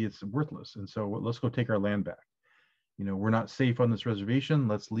anything. Maybe it's worthless. And so let's go take our land back. We're not safe on this reservation.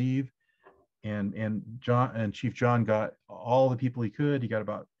 Let's leave. And Chief John got all the people he could. He got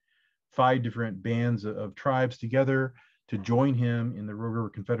about 5 different bands of tribes together to join him in the Rogue River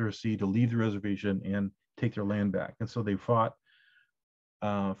Confederacy to leave the reservation and take their land back. And so they fought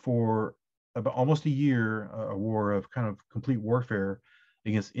for about almost a year, a war of kind of complete warfare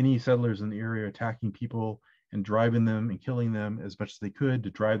against any settlers in the area, attacking people and driving them and killing them as much as they could to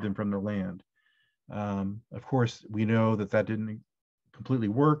drive them from their land. Of course, we know that didn't completely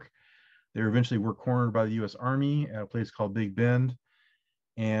work. They eventually were cornered by the U.S. Army at a place called Big Bend.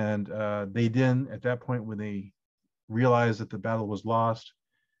 And they then, at that point, when they realized that the battle was lost,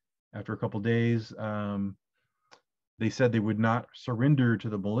 after a couple of days, they said they would not surrender to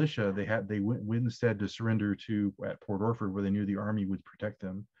the militia. They went instead to surrender to at Port Orford, where they knew the army would protect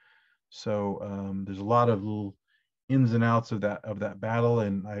them. So there's a lot of little ins and outs of that battle,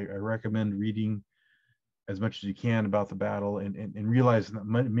 and I recommend reading as much as you can about the battle, and realizing that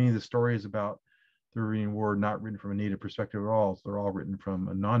many of the stories about the Korean War are not written from a Native perspective at all. They're all written from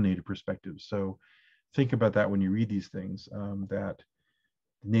a non-Native perspective. So think about that when you read these things, that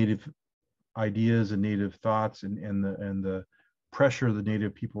Native ideas and Native thoughts and the pressure the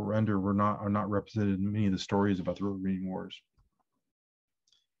Native people were under are not represented in many of the stories about the Korean Wars.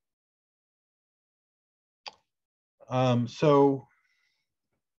 So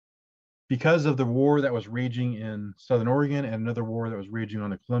because of the war that was raging in Southern Oregon and another war that was raging on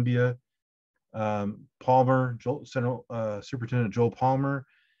the Columbia, Superintendent Joel Palmer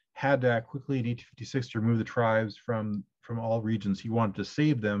had to act quickly in 1856 to remove the tribes from all regions. He wanted to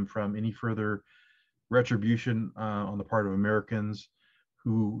save them from any further retribution on the part of Americans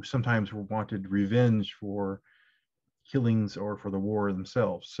who sometimes wanted revenge for killings or for the war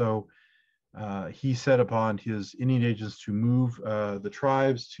themselves. So he set upon his Indian agents to move the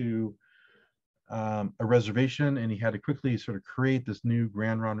tribes to a reservation, and he had to quickly sort of create this new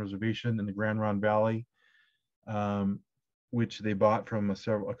Grand Ronde reservation in the Grand Ronde Valley, which they bought from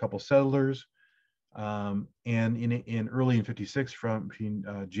a couple settlers. And in early in 56,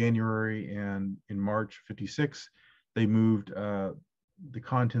 between January and in March 56, they moved the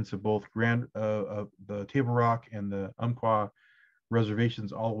contents of both the Table Rock and the Umpqua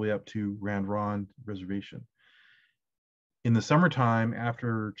reservations all the way up to Grand Ronde Reservation. In the summertime,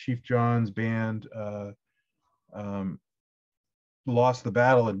 after Chief John's band lost the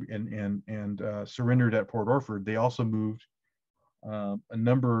battle and surrendered at Port Orford, they also moved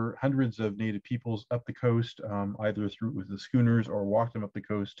hundreds of Native peoples up the coast, either with the schooners or walked them up the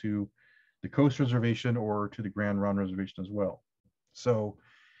coast to the Coast Reservation or to the Grand Ronde Reservation as well. So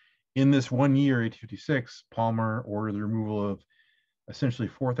in this 1 year, 1856, Palmer ordered the removal of essentially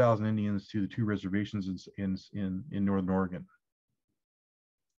 4,000 Indians to the two reservations in Northern Oregon.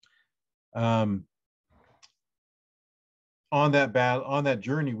 On that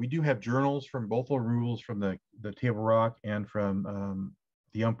journey, we do have journals from both the removals from the Table Rock and from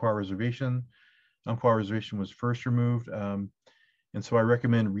the Umpqua Reservation. Umpqua Reservation was first removed, and so I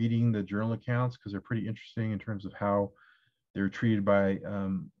recommend reading the journal accounts because they're pretty interesting in terms of how they're treated by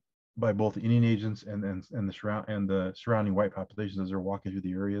both the Indian agents and the surrounding white populations as they're walking through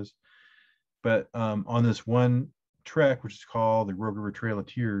the areas. But on this one trek, which is called the Rogue River Trail of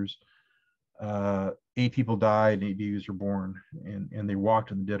Tears, 8 people died and 8 babies were born, and they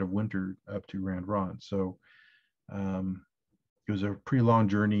walked in the dead of winter up to Grand Ronde. So it was a pretty long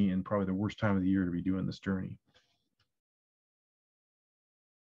journey and probably the worst time of the year to be doing this journey.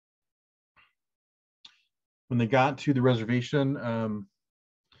 When they got to the reservation,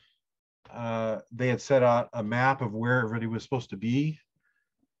 they had set out a map of where everybody was supposed to be.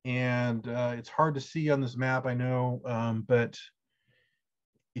 And it's hard to see on this map, I know, but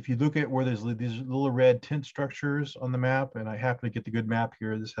if you look at where there's these little red tint structures on the map, and I happen to get the good map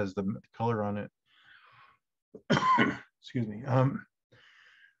here, this has the color on it. Excuse me.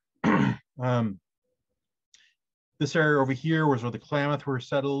 This area over here was where the Klamath were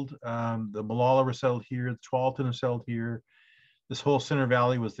settled. The Molalla were settled here. The Tualatin were settled here. This whole center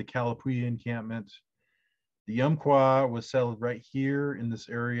valley was the Kalapuya encampment. The Umpqua was settled right here in this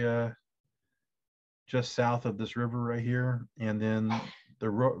area, just south of this river right here. And then the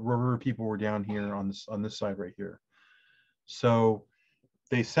river people were down here on this side right here. So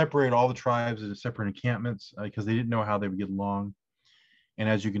they separated all the tribes into separate encampments because they didn't know how they would get along. And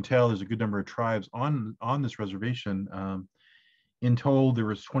as you can tell, there's a good number of tribes on this reservation. In total, there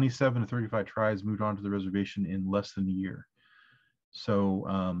was 27 to 35 tribes moved onto the reservation in less than a year.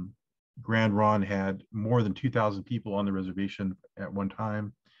 So Grand Ronde had more than 2,000 people on the reservation at one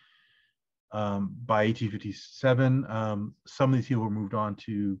time. By 1857, some of these people were moved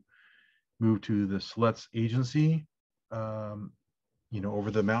to the Siletz Agency,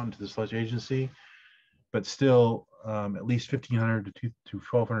 over the mountain to the Siletz Agency. But still, at least 1,500 to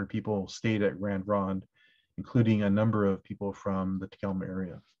 1,200 people stayed at Grand Ronde, including a number of people from the Takelma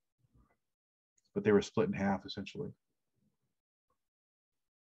area. But they were split in half, essentially.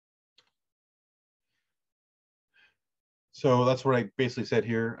 So that's what I basically said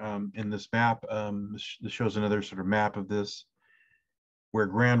here in this map. This shows another sort of map of this, where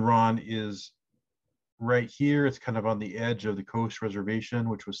Grand Ronde is right here. It's kind of on the edge of the Coast Reservation,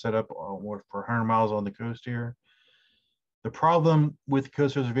 which was set up for 100 miles on the coast here. The problem with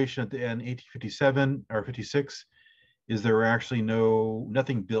Coast Reservation at the end, 1857 or 56, is there were actually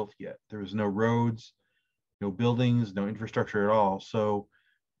nothing built yet. There was no roads. no buildings, no infrastructure at all. So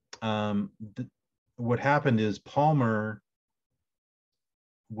what happened is Palmer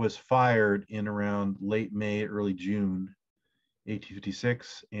was fired in around late May, early June,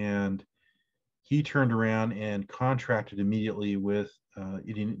 1856, and he turned around and contracted immediately with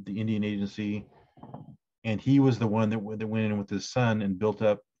the Indian Agency, and he was the one that went in with his son and built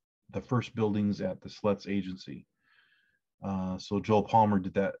up the first buildings at the Siletz Agency. So Joel Palmer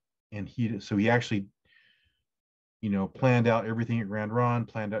did that, and he actually, planned out everything at Grand Ronde,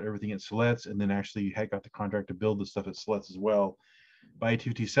 planned out everything at Siletz, and then actually had got the contract to build the stuff at Siletz as well. By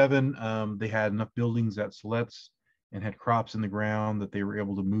 1857, they had enough buildings at Siletz and had crops in the ground that they were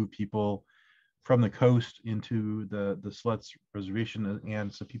able to move people from the coast into the Siletz Reservation,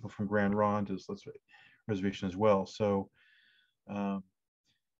 and some people from Grand Ronde to the Siletz Reservation as well. So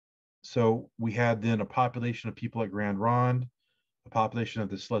we had then a population of people at Grand Ronde, a population of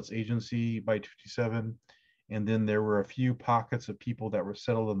the Siletz Agency by 1957, and then there were a few pockets of people that were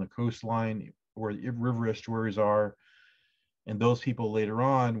settled on the coastline where the river estuaries are. And those people later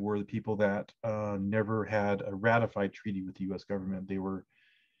on were the people that never had a ratified treaty with the U.S. government.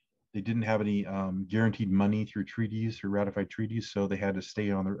 They didn't have any guaranteed money through treaties, through ratified treaties, so they had to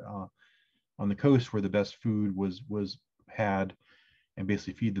stay on the coast where the best food was had, and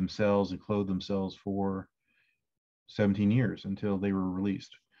basically feed themselves and clothe themselves for 17 years until they were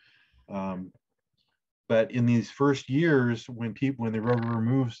released. But in these first years, when the Rogue River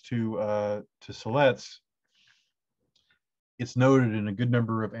moves to Siletz, it's noted in a good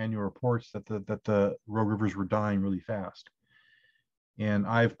number of annual reports that the Rogue Rivers were dying really fast. And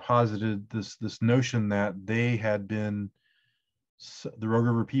I've posited this notion that the Rogue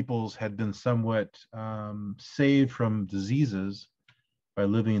River peoples had been somewhat saved from diseases by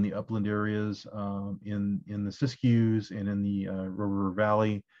living in the upland areas, in the Siskiyous and in the Rogue River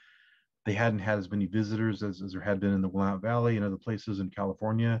Valley. They hadn't had as many visitors as there had been in the Willamette Valley and other places in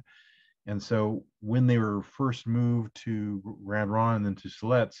California. And so when they were first moved to Grand Ronde and then to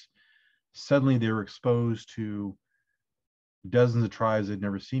Siletz, suddenly they were exposed to dozens of tribes they'd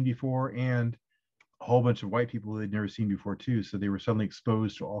never seen before, and a whole bunch of white people they'd never seen before too. So they were suddenly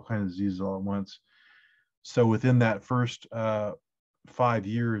exposed to all kinds of diseases all at once. So within that first 5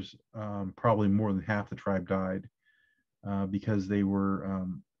 years, probably more than half the tribe died because they were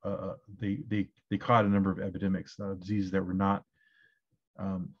they caught a number of epidemics, diseases that were not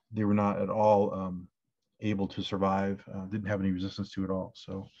they were not at all able to survive, didn't have any resistance to at all.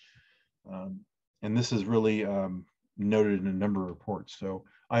 So, and this is really noted in a number of reports. So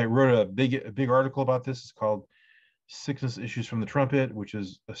I wrote a big article about this. It's called "Sickness Issues from the Trumpet," which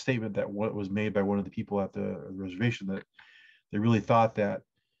is a statement that was made by one of the people at the reservation, that they really thought that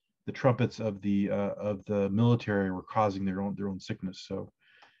the trumpets of the military were causing their own sickness. So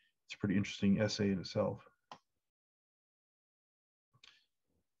it's a pretty interesting essay in itself.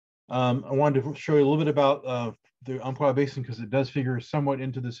 I wanted to show you a little bit about the Umpqua Basin because it does figure somewhat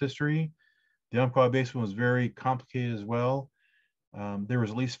into this history. The Umpqua Basin was very complicated as well. There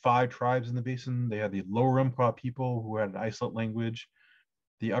was at least 5 tribes in the basin. They had the lower Umpqua people who had an isolate language,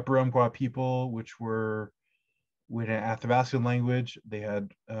 the upper Umpqua people, which had an Athabascan language. They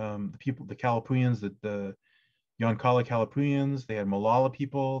had the Calapooians, the Yoncalla Calapooians. They had Molalla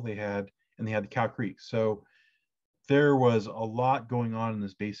people. They had the Cow Creek. So there was a lot going on in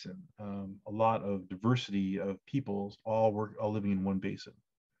this basin, a lot of diversity of peoples, all living in one basin.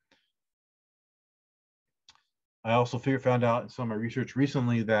 I also found out in some of my research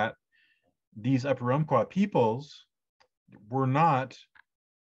recently that these upper Umpqua peoples were not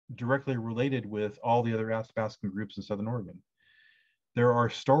directly related with all the other Athabascan groups in Southern Oregon. There are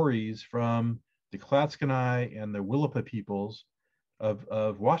stories from the Clatskanie and the Willapa peoples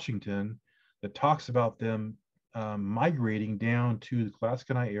of Washington that talks about them migrating down to the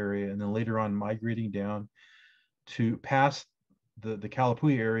Clatskanie area, and then later on migrating down to past the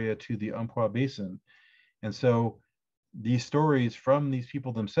Calapooia area to the Umpqua Basin. And so these stories from these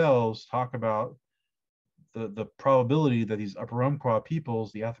people themselves talk about the probability that these upper Umpqua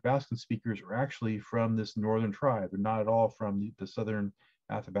peoples, the Athabascan speakers, are actually from this northern tribe. They're not at all from the southern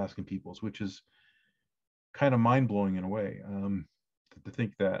Athabascan peoples, which is kind of mind-blowing in a way, to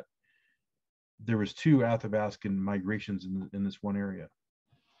think that there was 2 Athabascan migrations in this one area.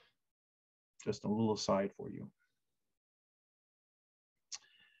 Just a little aside for you.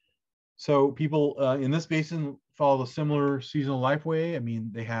 So people in this basin follow a similar seasonal lifeway. I mean,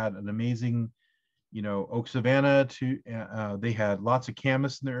 they had an amazing, oak savanna. They had lots of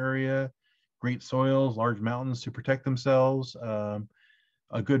camas in their area, great soils, large mountains to protect themselves, a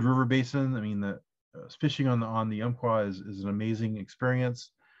good river basin. I mean, the fishing on the Umpqua is an amazing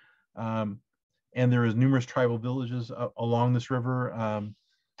experience. and there is numerous tribal villages along this river.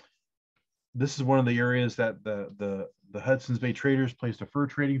 This is one of the areas that the Hudson's Bay traders placed a fur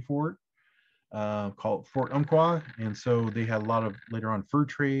trading fort called Fort Umpqua, and so they had a lot of later on fur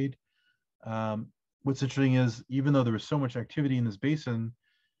trade. What's interesting is even though there was so much activity in this basin,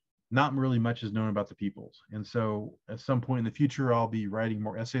 not really much is known about the peoples. And so at some point in the future, I'll be writing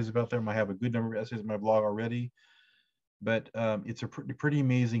more essays about them. I have a good number of essays in my blog already, but it's a pretty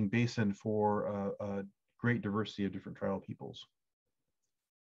amazing basin for a great diversity of different tribal peoples.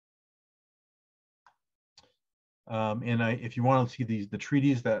 And if you want to see the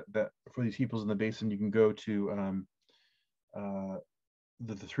treaties that for these peoples in the basin, you can go to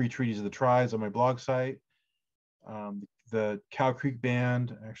the 3 treaties of the tribes on my blog site. The Cow Creek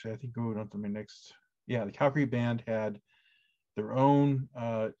Band, actually, I think going on to my next, yeah, the Cow Creek Band had their own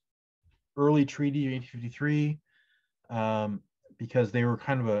early treaty in 1853 because they were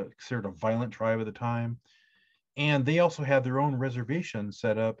kind of considered a violent tribe at the time. And they also had their own reservation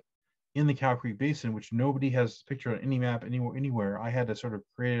set up in the Cow Creek Basin, which nobody has pictured on any map anywhere. I had to sort of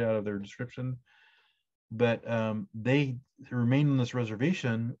create it out of their description. But they remained on this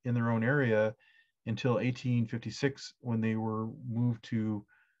reservation in their own area until 1856, when they were moved to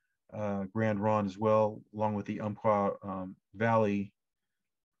Grand Ronde as well, along with the Umpqua Valley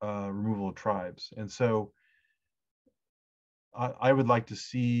removal of tribes. And so I would like to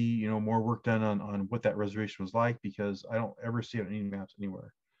see, more work done on what that reservation was like, because I don't ever see it on any maps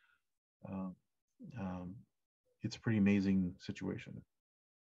anywhere. It's a pretty amazing situation.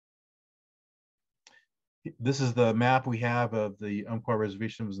 This is the map we have of the Umpqua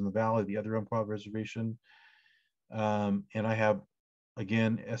Reservation was in the valley, the other Umpqua Reservation. And I have,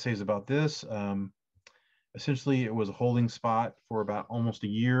 again, essays about this. Essentially, it was a holding spot for about almost a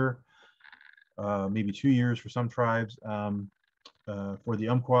year, maybe 2 years for some tribes. For the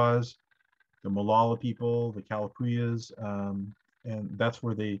Umpquas, the Molalla people, the Calapuyas, and that's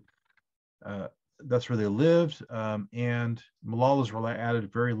where they lived. And Molallas were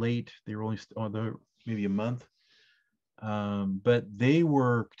added very late. They were only maybe a month, but they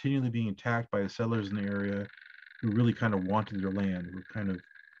were continually being attacked by the settlers in the area who really kind of wanted their land, who kind of,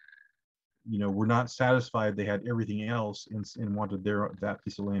 were not satisfied they had everything else and wanted that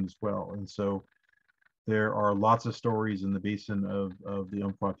piece of land as well. And so there are lots of stories in the basin of the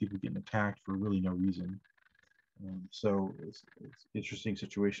Umpqua people getting attacked for really no reason. So it's an interesting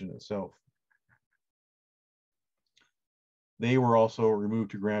situation in itself. They were also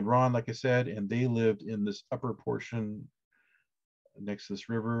removed to Grand Ronde, like I said, and they lived in this upper portion next to this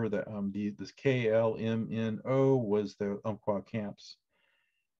river. This KLMNO was the Umpqua camps,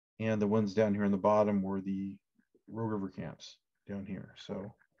 and the ones down here on the bottom were the Rogue River camps down here.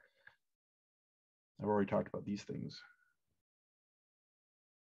 So I've already talked about these things.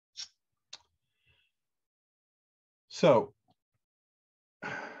 So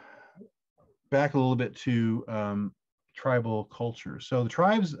back a little bit to tribal culture. So the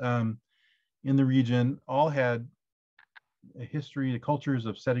tribes in the region all had a history, the cultures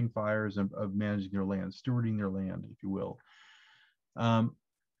of setting fires and of managing their land, stewarding their land, if you will.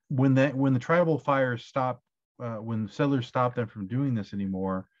 When the tribal fires stopped, when settlers stopped them from doing this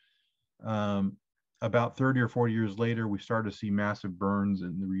anymore, about 30 or 40 years later, we started to see massive burns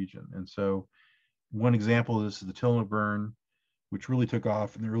in the region. And so one example of this is the Tillamook burn, which really took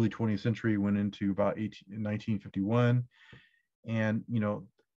off in the early 20th century, went into about 1951. And,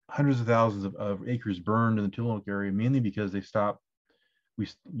 hundreds of thousands of acres burned in the Tillamook area, mainly because the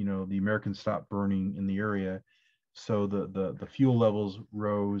Americans stopped burning in the area. So the fuel levels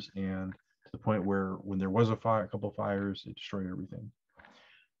rose, and to the point where when there was a couple of fires, it destroyed everything.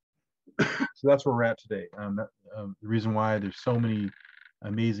 So that's where we're at today. The reason why there's so many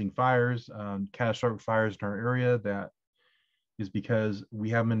amazing fires, catastrophic fires in our area, that is because we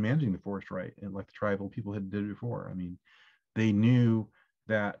haven't been managing the forest right, and like the tribal people had did before. I mean, they knew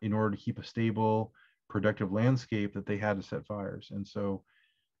that in order to keep a stable, productive landscape, that they had to set fires. And so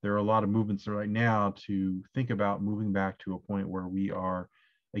there are a lot of movements right now to think about moving back to a point where we are,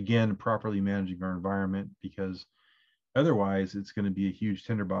 again, properly managing our environment, because otherwise it's going to be a huge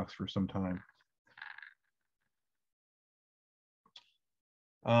tinderbox for some time.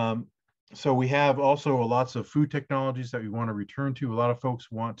 So we have also lots of food technologies that we want to return to. A lot of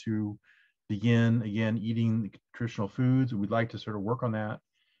folks want to begin, again, eating the traditional foods. We'd like to sort of work on that.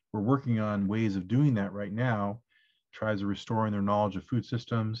 We're working on ways of doing that right now, tribes are restoring their knowledge of food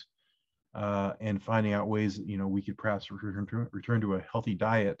systems and finding out ways, we could perhaps return to a healthy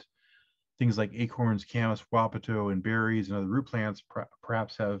diet. Things like acorns, camas, wapato, and berries and other root plants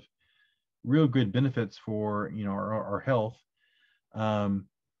perhaps have real good benefits for, our health.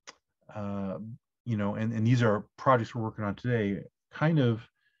 you know, and these are projects we're working on today, kind of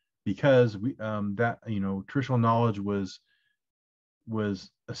because we that, you know, traditional knowledge was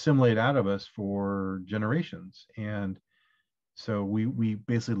assimilated out of us for generations, and so we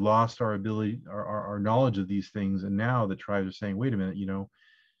basically lost our ability, our knowledge of these things, and now the tribes are saying, wait a minute, you know,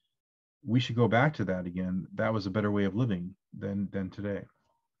 we should go back to that again. That was a better way of living than today.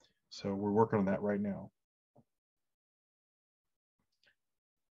 So we're working on that right now.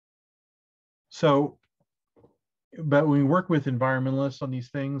 So, but when we work with environmentalists on these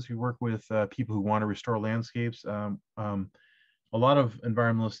things, we work with people who want to restore landscapes. A lot of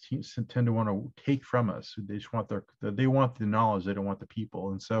environmentalists tend to want to take from us. They just want they want the knowledge. They don't want the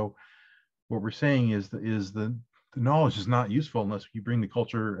people. And so, what we're saying is the knowledge is not useful unless you bring the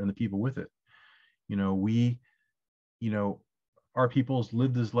culture and the people with it. You know, you know, our peoples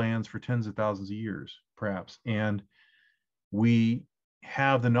lived these lands for tens of thousands of years, perhaps, and we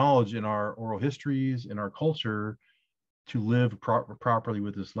have the knowledge in our oral histories, in our culture, to live properly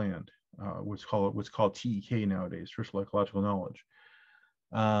with this land. What's called TEK nowadays, traditional ecological knowledge.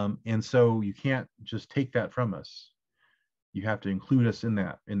 And so you can't just take that from us. You have to include us in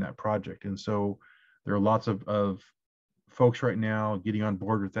that project. And so there are lots of folks right now getting on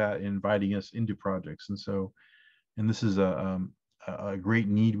board with that and inviting us into projects. And so, and this is a great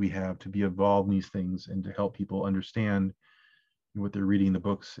need we have to be involved in these things and to help people understand what they're reading in the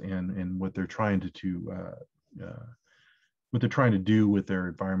books and what they're trying to do with their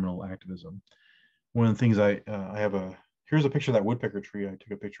environmental activism. One of the things I have here's a picture of that woodpecker tree. I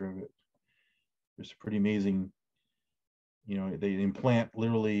took a picture of it. It's pretty amazing. You know, they implant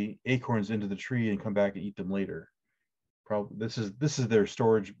literally acorns into the tree and come back and eat them later. Probably this is their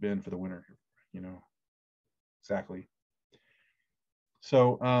storage bin for the winter. You know, exactly.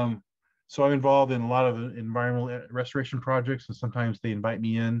 So so I'm involved in a lot of environmental restoration projects, and sometimes they invite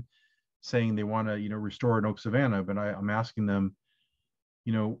me in saying they want to, you know, restore an oak savanna, but I'm asking them,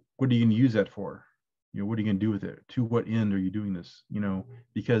 you know, what are you going to use that for? You know, what are you going to do with it? To what end are you doing this? You know,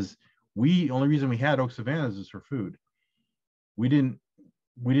 because only reason we had oak savannas is for food. We didn't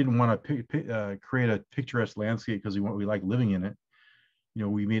want to create a picturesque landscape because we like living in it. You know,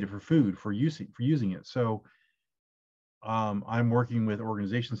 we made it for food, for using it. So I'm working with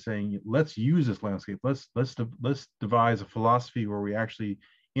organizations saying, let's use this landscape. Let's devise a philosophy where we actually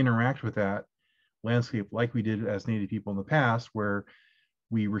interact with that landscape like we did as Native people in the past, where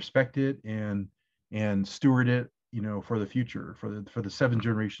we respect it and steward it, you know, for the future, for the 7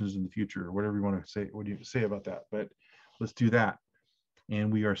 generations in the future, or whatever you want to say. What do you say about that? But let's do that.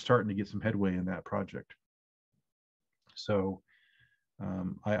 And we are starting to get some headway in that project. So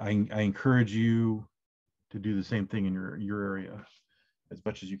I encourage you to do the same thing in your area as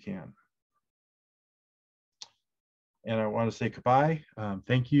much as you can. And I want to say goodbye.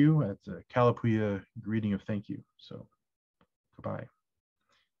 Thank you. That's a Kalapuya greeting of thank you. So goodbye.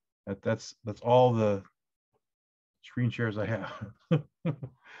 That's all the screen shares I have.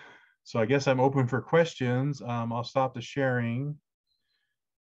 So I guess I'm open for questions. I'll stop the sharing.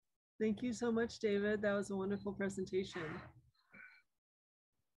 Thank you so much, David. That was a wonderful presentation.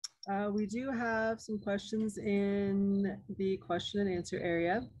 We do have some questions in the question and answer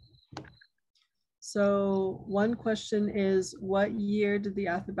area. So one question is, what year did the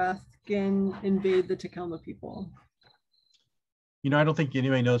Athabascan invade the Takelma people? You know, I don't think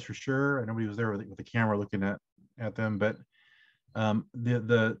anybody knows for sure. Nobody was there with the camera looking at them, but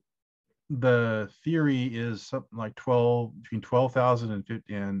the theory is something like between 12,000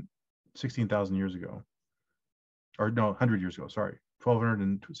 and 16,000 years ago, or no, 100 years ago. Sorry, 1,200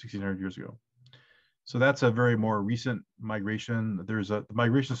 and 1,600 years ago. So that's a very more recent migration. The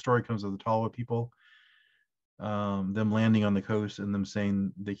migration story comes of the Tolwa people, them landing on the coast and them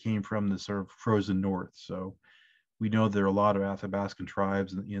saying they came from the sort of frozen north. So we know there are a lot of Athabascan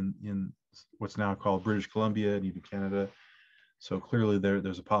tribes in what's now called British Columbia and even Canada. So clearly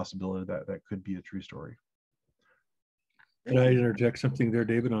there's a possibility that could be a true story. Could I interject something there,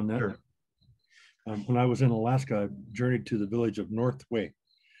 David, on that? Sure. When I was in Alaska, I journeyed to the village of Northway,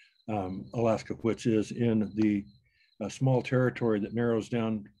 Alaska, which is in the small territory that narrows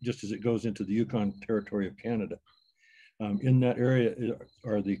down just as it goes into the Yukon Territory of Canada. In that area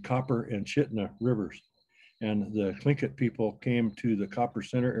are the Copper and Chitna rivers. And the Tlingit people came to the Copper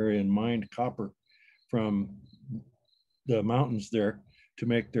Center area and mined copper from the mountains there to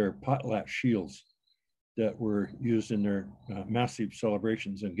make their potlatch shields that were used in their massive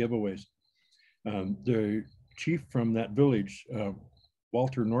celebrations and giveaways. The chief from that village,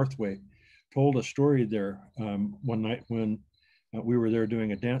 Walter Northway, told a story there one night when we were there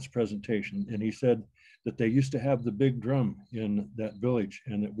doing a dance presentation, and he said that they used to have the big drum in that village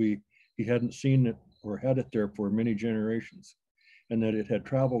and that we he hadn't seen it or had it there for many generations, and that it had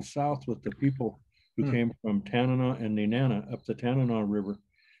traveled south with the people who came from Tanana and Nenana up the Tanana River,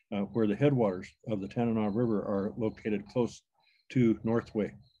 where the headwaters of the Tanana River are located close to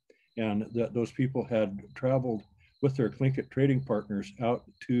Northway. And that those people had traveled with their Tlingit trading partners out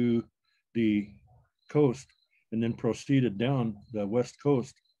to the coast and then proceeded down the west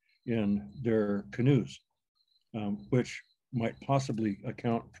coast in their canoes, which might possibly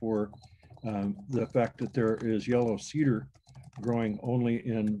account for the fact that there is yellow cedar growing only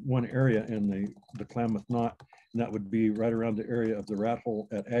in one area in the Klamath Knot, and that would be right around the area of the rat hole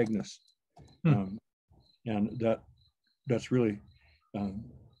at Agnes. And that's really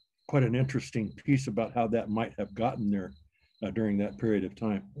quite an interesting piece about how that might have gotten there during that period of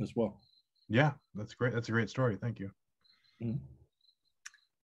time as well. Yeah, that's great. That's a great story. Thank you.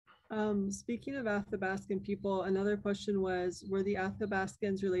 Speaking of Athabascan people, another question was, were the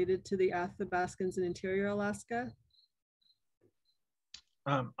Athabascans related to the Athabascans in interior Alaska?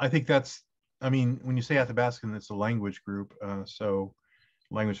 I think that's, I mean, when you say Athabascan, it's a language group, so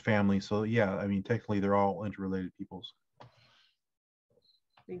language family. So yeah, I mean, technically they're all interrelated peoples.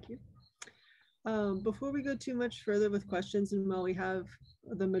 Thank you. Before we go too much further with questions, and while we have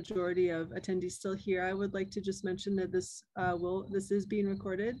the majority of attendees still here, I would like to just mention that this is being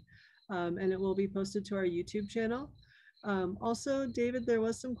recorded, and it will be posted to our YouTube channel. Also, David, there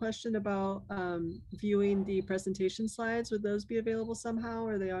was some question about viewing the presentation slides. Would those be available somehow?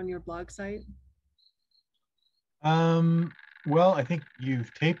 Or are they on your blog site? Well, I think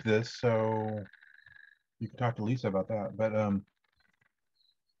you've taped this, so you can talk to Lisa about that. But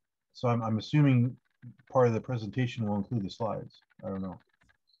so I'm assuming part of the presentation will include the slides. I don't know.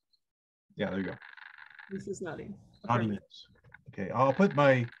 Yeah, there you go. Lisa's nodding. Audience. Okay, I'll put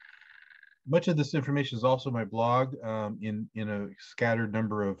much of this information is also my blog in a scattered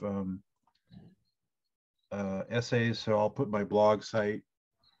number of essays. So I'll put my blog site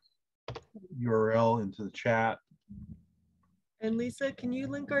URL into the chat. And Lisa, can you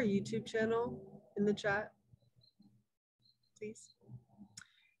link our YouTube channel in the chat, please?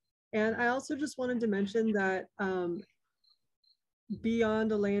 And I also just wanted to mention that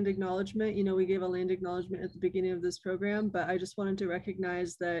beyond a land acknowledgement, you know, we gave a land acknowledgement at the beginning of this program, but I just wanted to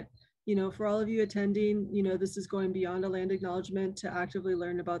recognize that, you know, for all of you attending, you know, this is going beyond a land acknowledgement to actively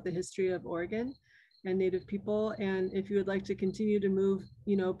learn about the history of Oregon and Native people. And if you would like to continue to move,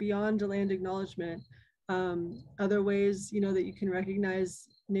 you know, beyond a land acknowledgement, other ways, you know, that you can recognize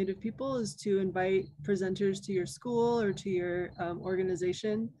Native people is to invite presenters to your school or to your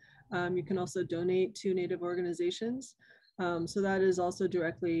organization. You can also donate to Native organizations. So that is also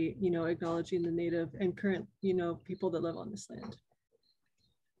directly, you know, acknowledging the Native and current, you know, people that live on this land.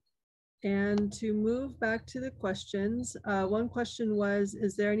 And to move back to the questions, one question was,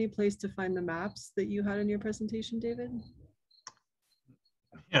 is there any place to find the maps that you had in your presentation, David?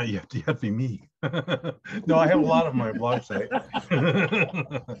 Yeah, you have to be me. No, I have a lot of my blog site.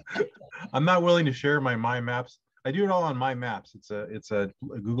 I'm not willing to share my maps. I do it all on my maps. It's a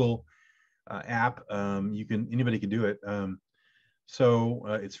Google app. Anybody can do it. So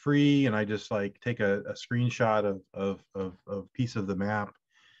it's free, and I just like take a screenshot of piece of the map.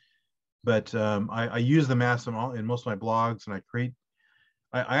 But I use the maps in most of my blogs, and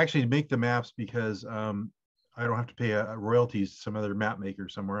I actually make the maps because I don't have to pay royalties to some other map maker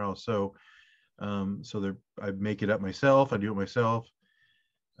somewhere else. So I make it up myself. I do it myself.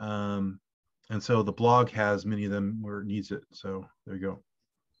 And so the blog has many of them where it needs it. So there you go.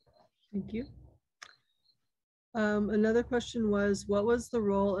 Thank you. Another question was, what was the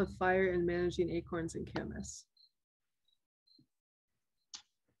role of fire in managing acorns in Camas?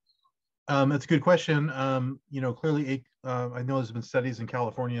 That's a good question. You know, clearly, I know there's been studies in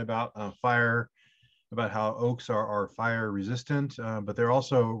California about fire, about how oaks are fire resistant, but they're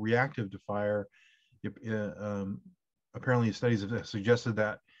also reactive to fire. Apparently, studies have suggested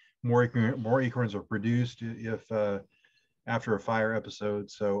that more acorns are produced if after a fire episode.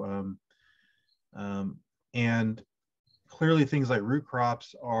 So, and clearly, things like root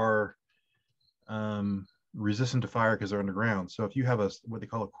crops are resistant to fire because they're underground. So if you have what they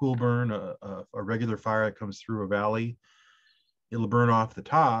call a cool burn, a regular fire that comes through a valley, it'll burn off the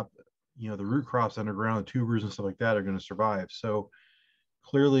top. You know, the root crops underground, the tubers and stuff like that are going to survive. So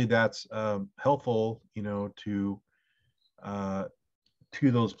clearly that's helpful, you know, to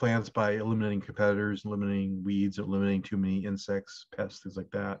those plants by eliminating competitors, eliminating weeds, eliminating too many insects, pests, things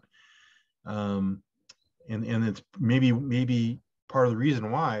like that. And it's maybe part of the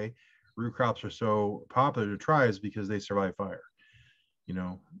reason why root crops are so popular to try is because they survive fire. You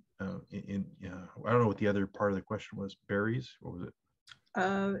know, I don't know what the other part of the question was. Berries? What was it?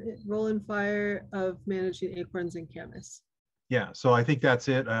 Role and fire of managing acorns and camas. Yeah, so I think that's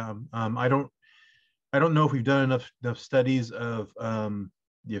it. I don't know if we've done enough studies of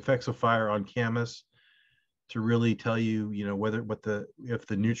the effects of fire on camas to really tell you, if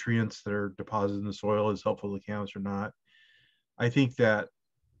the nutrients that are deposited in the soil is helpful to camas or not. I think that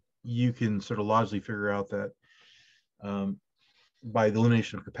you can sort of logically figure out that by the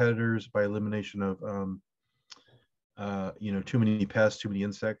elimination of competitors, by elimination of too many pests, too many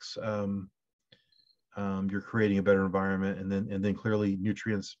insects, you're creating a better environment, and then clearly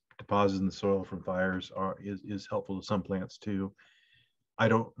nutrients deposited in the soil from fires is helpful to some plants too. I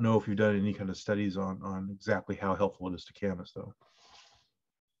don't know if you've done any kind of studies on exactly how helpful it is to camas though.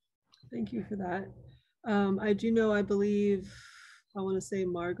 Thank you for that. I do know, I believe, I want to say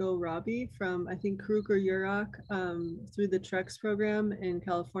Margot Robbie from, I think, Kruk or Yurok, through the Trex program in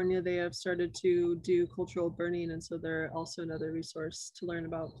California, they have started to do cultural burning. And so they're also another resource to learn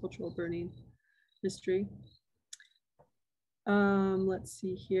about cultural burning history. Let's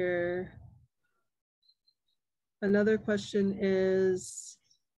see here. Another question is,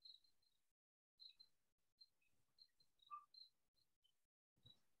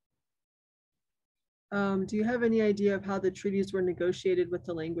 do you have any idea of how the treaties were negotiated with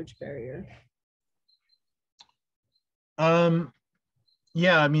the language barrier?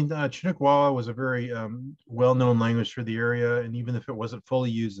 Yeah, I mean, Chinook Wawa was a very well-known language for the area, and even if it wasn't fully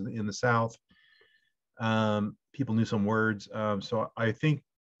used in the South, people knew some words. So I think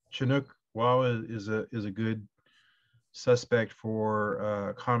Chinook Wawa is a good suspect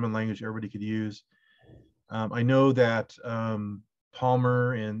for common language everybody could use. I know that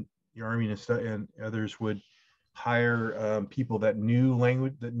Palmer and the Army and others would hire people that knew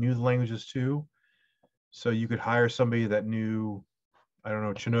the languages too. So you could hire somebody that knew, I don't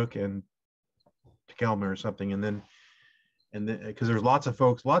know, Chinook and Takelma or something, and then because there's lots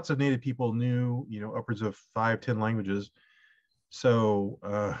of Native people knew, upwards of 5-10 languages. So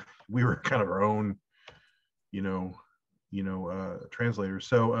we were kind of our own, translators.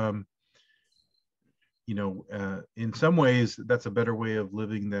 So in some ways that's a better way of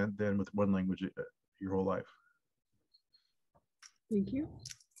living than with one language your whole life. Thank you.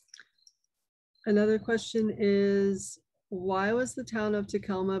 Another question is, why was the town of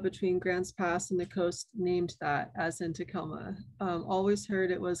Takelma between Grants Pass and the coast named that, as in Takelma? Always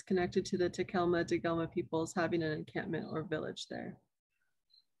heard it was connected to the Takelma peoples having an encampment or village there.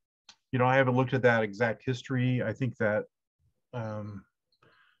 I haven't looked at that exact history. I think that,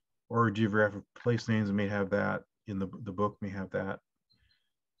 or geographic place names may have that in the book, may have that.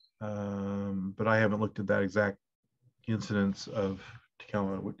 But I haven't looked at that exact incidence of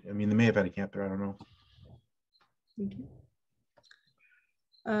Takelma. I mean, they may have had a camp there, I don't know. Thank you.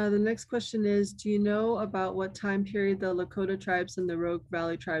 The next question is, do you know about what time period the Lakota tribes and the Rogue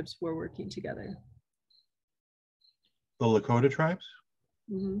Valley tribes were working together? The Lakota tribes?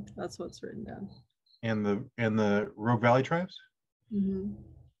 Mm-hmm. That's what's written down. And the Rogue Valley tribes? Mm-hmm.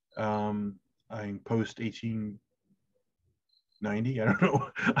 I post 1890. I don't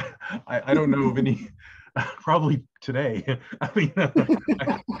know. I don't know of any. Probably today. I mean, I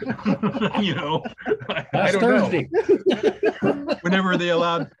don't Thursday. know. Whenever they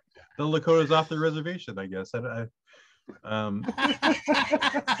allowed the Lakotas off the reservation, I guess.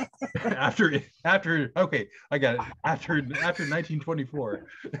 After okay, I got it. After 1924.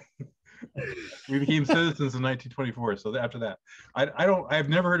 We became citizens in 1924. So after that, I've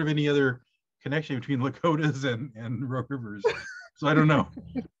never heard of any other connection between Lakotas and Rogue Rivers. So I don't know.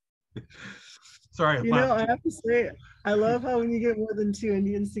 Sorry. I have to say, I love how when you get more than 2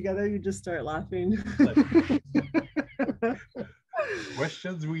 Indians together, you just start laughing.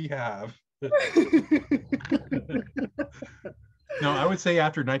 Questions we have. No, I would say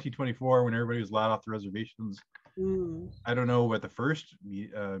after 1924, when everybody was allowed off the reservations. I don't know what the first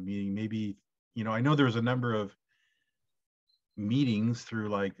meeting, maybe, I know there was a number of meetings through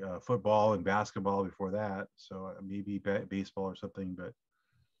like football and basketball before that. So maybe baseball or something, but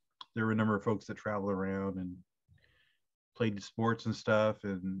there were a number of folks that traveled around and played sports and stuff.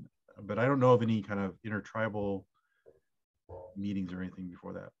 But I don't know of any kind of intertribal meetings or anything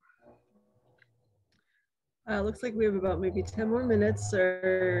before that. Looks like we have about maybe 10 more minutes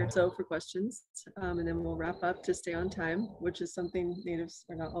or so for questions, and then we'll wrap up to stay on time, which is something natives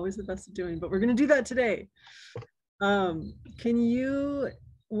are not always the best at doing, but we're going to do that today. One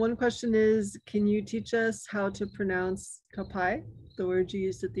question is, can you teach us how to pronounce kapai, the word you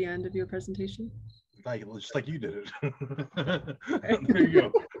used at the end of your presentation? Just like you did it. There you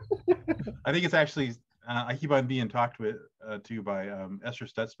go. I think it's actually, I keep on being talked to by Esther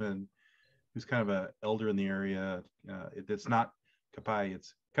Stutzman, who's kind of an elder in the area. It's not Kapai,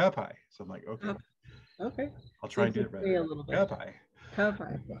 it's Kapai. So I'm like, okay, Okay. I'll try and So get it right. a little bit. Kapai.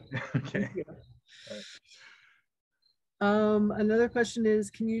 Kapai. Okay. All right. Another question is,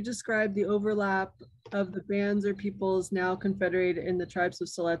 can you describe the overlap of the bands or peoples now confederated in the tribes of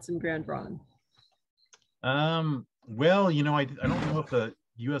Siletz and Grand Ronde? Well, you know, I don't know if the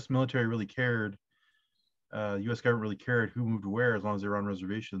U.S. military really cared. U.S. government really cared who moved where as long as they were on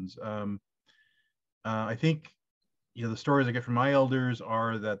reservations. I think, you know, the stories I get from my elders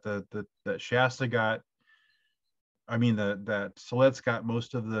are that that Shasta got, I mean, that Siletz got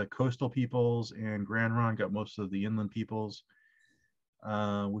most of the coastal peoples and Grand Ronde got most of the inland peoples,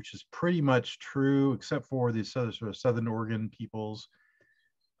 which is pretty much true, except for the sort of Southern Oregon peoples.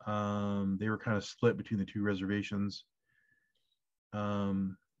 They were kind of split between the two reservations.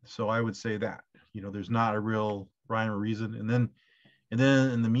 So I would say that, you know, there's not a real rhyme or reason. And then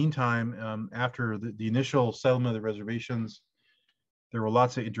in the meantime, after the initial settlement of the reservations, there were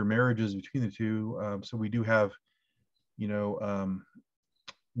lots of intermarriages between the two. So we do have, you know,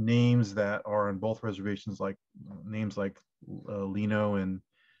 names that are on both reservations, like names like Lino and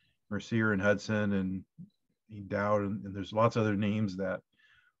Mercier and Hudson and Dowd, and there's lots of other names that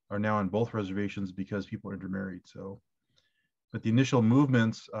are now on both reservations because people are intermarried. So, but the initial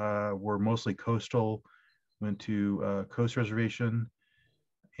movements were mostly coastal, went to Coast Reservation,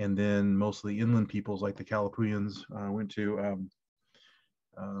 and then mostly inland peoples like the Calapooians went to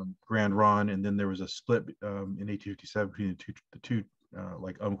Grand Ronde, and then there was a split in 1857 between the two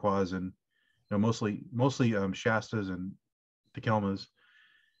like Umpquas and, you know, mostly Shastas and Takelmas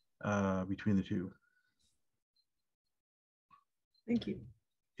between the two. Thank you.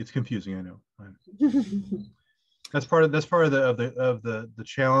 It's confusing, I know. That's part of the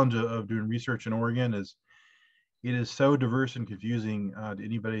challenge of doing research in Oregon. Is it is so diverse and confusing to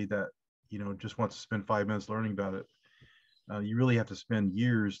anybody that, you know, just wants to spend 5 minutes learning about it. You really have to spend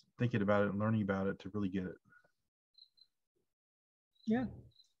years thinking about it and learning about it to really get it. Yeah.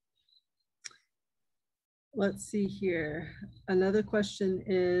 Let's see here. Another question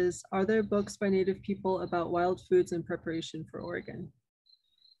is, are there books by Native people about wild foods and preparation for Oregon?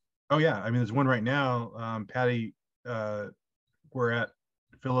 Oh yeah, I mean, there's one right now. Patty, we're at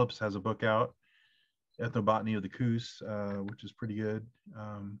Phillips has a book out, Ethnobotany of the Coos, which is pretty good.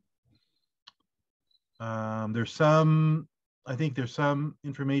 There's some, I think there's some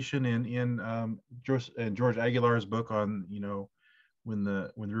information in George Aguilar's book on, you know, when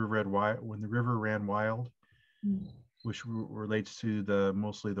the river ran wild, which relates to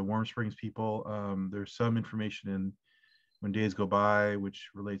mostly the Warm Springs people. There's some information in When Days Go By, which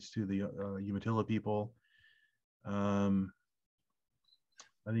relates to the Umatilla people. I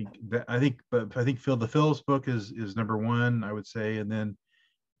think the Phillips book is number one, I would say, and then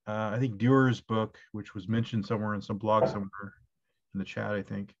I think Dewar's book, which was mentioned somewhere in some blog somewhere in the chat, I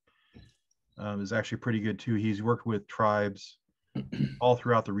think, is actually pretty good too. He's worked with tribes all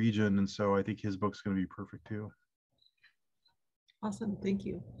throughout the region, and so I think his book's going to be perfect too. Awesome, thank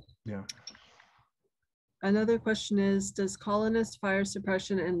you. Yeah. Another question is, does colonist fire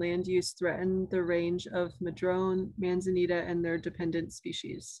suppression and land use threaten the range of madrone, manzanita, and their dependent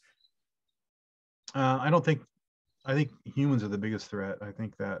species? I think humans are the biggest threat. I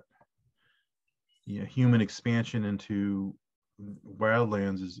think that, you know, human expansion into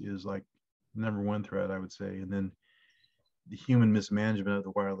wildlands is like number one threat, I would say, and then the human mismanagement of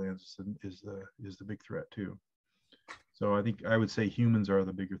the wildlands is the big threat too. So I would say humans are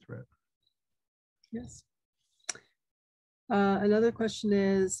the bigger threat. Yes. Another question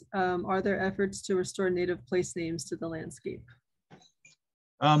is, are there efforts to restore native place names to the landscape?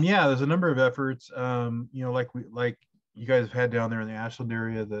 Yeah, there's a number of efforts. You know, like you guys have had down there in the Ashland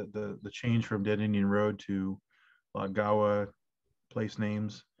area, the change from Dead Indian Road to Lagawa place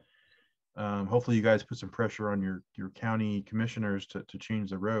names. Hopefully you guys put some pressure on your county commissioners to change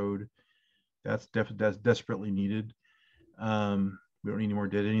the road. That's desperately needed. We don't need any more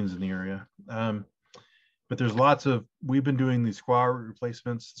dead Indians in the area. But there's we've been doing these squaw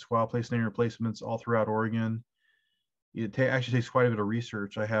place name replacements all throughout Oregon. It actually takes quite a bit of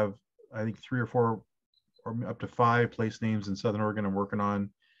research. I have, I think, 3 or 4 or up to 5 place names in Southern Oregon I'm working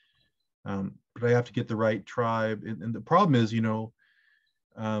on. But I have to get the right tribe. And the problem is, you know,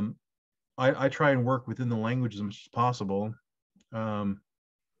 I try and work within the language as much as possible. And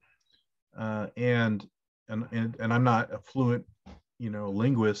I'm not a fluent, you know,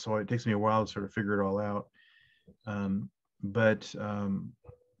 linguist, so it takes me a while to sort of figure it all out. But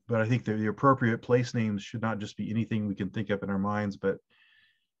I think the appropriate place names should not just be anything we can think up in our minds, but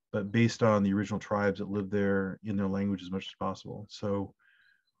based on the original tribes that live there in their language as much as possible. So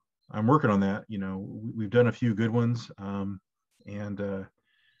I'm working on that. You know, we've done a few good ones. and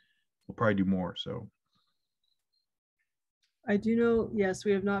we'll probably do more. So I do know, yes,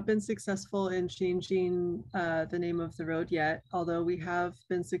 we have not been successful in changing the name of the road yet, although we have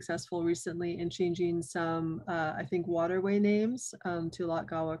been successful recently in changing some, I think, waterway names to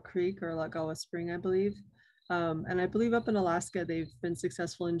Lotgawa Creek or Lotgawa Spring, I believe. And I believe up in Alaska, they've been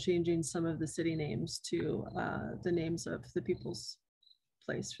successful in changing some of the city names to the names of the people's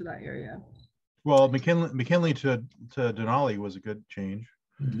place for that area. well, McKinley to Denali was a good change.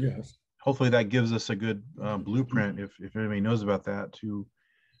 Yes. Hopefully that gives us a good blueprint if anybody knows about that, to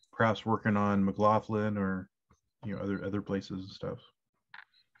perhaps working on McLaughlin or other places and stuff.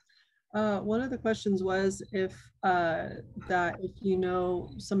 One of the questions was if you know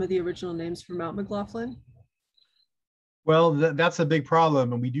some of the original names for Mount McLaughlin. Well, that's a big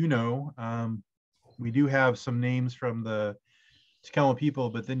problem, and we do know. We do have some names from the Takelma people,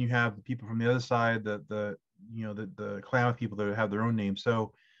 but then you have the people from the other side, the Klamath people that have their own names.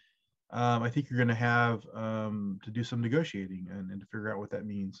 So I think you're going to have to do some negotiating and to figure out what that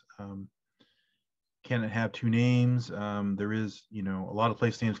means. Can it have two names? There is, a lot of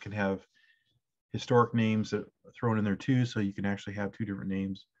place names can have historic names that are thrown in there too, so you can actually have two different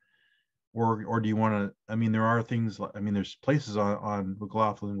names. Or do you want to? I mean, there are things. There's places on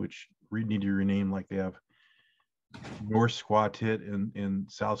McLaughlin which need to be renamed, like they have North Squatit and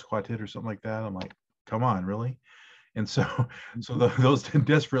South Squatit or something like that. I'm like, come on, really? And so those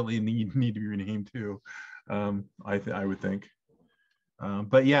desperately need to be renamed too. I would think.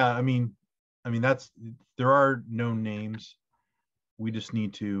 But yeah, there are known names. We just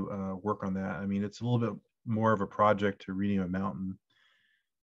need to work on that. It's a little bit more of a project to rename a mountain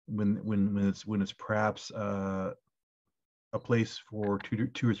when it's perhaps a place for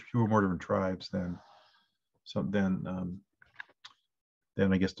two or more different tribes than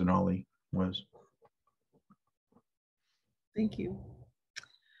I guess Denali was. Thank you.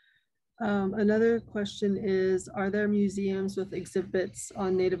 Another question is, are there museums with exhibits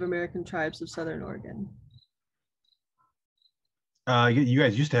on Native American tribes of Southern Oregon? You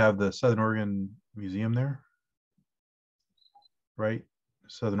guys used to have the Southern Oregon Museum there, right?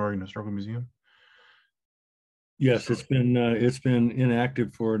 Southern Oregon Historical Museum. Yes, it's been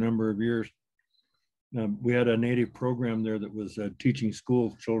inactive for a number of years. We had a Native program there that was teaching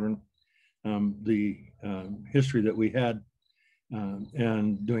school children the history that we had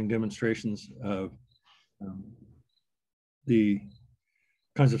and doing demonstrations of the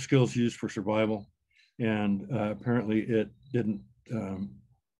kinds of skills used for survival. And apparently it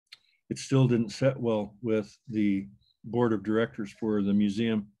still didn't set well with the board of directors for the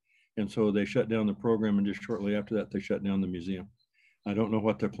museum. And so they shut down the program, and just shortly after that, they shut down the museum. I don't know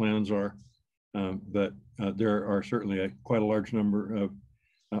what their plans are, but there are certainly quite a large number of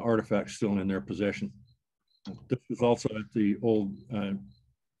artifacts still in their possession. This was also at the old,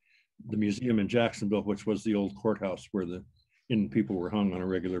 the museum in Jacksonville, which was the old courthouse where the Indian people were hung on a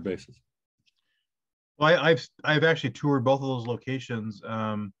regular basis. Well, I've actually toured both of those locations.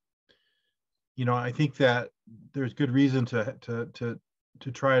 I think that there's good reason to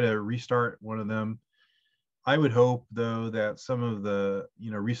try to restart one of them. I would hope, though, that some of the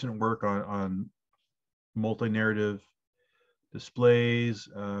recent work on multi-narrative displays,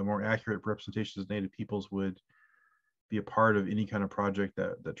 more accurate representations of Native peoples would be a part of any kind of project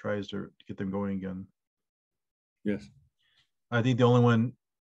that tries to get them going again. Yes. I think the only one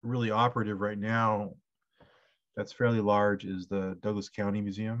really operative right now that's fairly large is the Douglas County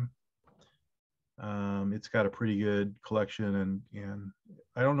Museum. It's got a pretty good collection, and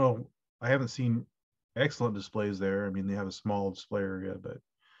I don't know, I haven't seen excellent displays there. They have a small display area, but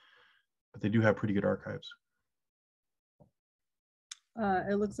they do have pretty good archives.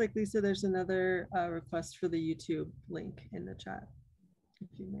 It looks like, Lisa, there's another request for the YouTube link in the chat,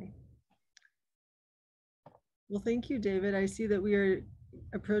 if you may. Well, thank you, David. I see that we are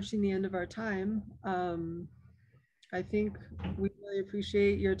approaching the end of our time. I think we really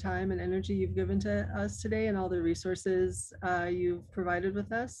appreciate your time and energy you've given to us today, and all the resources you've provided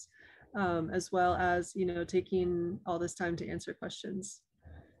with us, as well as, taking all this time to answer questions.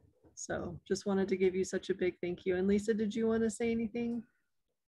 So just wanted to give you such a big thank you. And Lisa, did you want to say anything?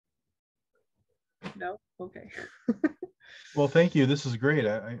 No? Okay. Well, thank you. This is great.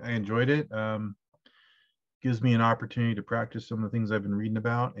 I enjoyed it. Gives me an opportunity to practice some of the things I've been reading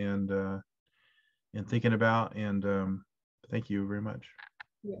about and thinking about. And thank you very much.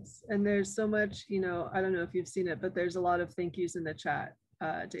 Yes. And there's so much, I don't know if you've seen it, but there's a lot of thank yous in the chat,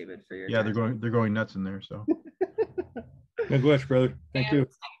 David, for your time. They're going nuts in there. So. God bless, brother. Thank you.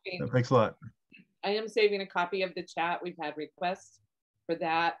 Thanks a lot. I am saving a copy of the chat. We've had requests for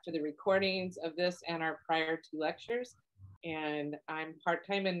that, for the recordings of this and our prior two lectures. and I'm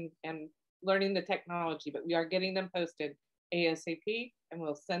part-time and learning the technology, but we are getting them posted ASAP, and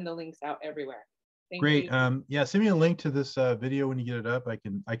we'll send the links out everywhere. Thank Great. you. Yeah, send me a link to this video when you get it up. I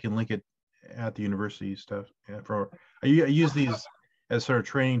can link it at the university stuff. Yeah, I use these as sort of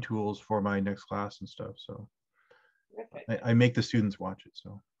training tools for my next class and stuff. So I make the students watch it.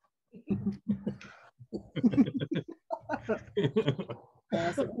 So.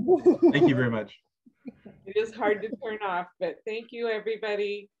 Awesome. Thank you very much. It is hard to turn off, but thank you,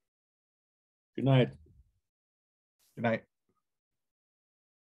 everybody. Good night. Good night.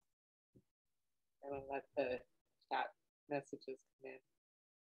 I'm gonna let the chat messages come in.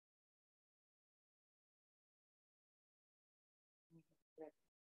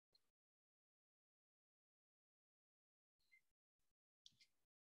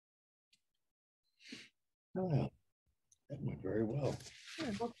 Oh, that went very well.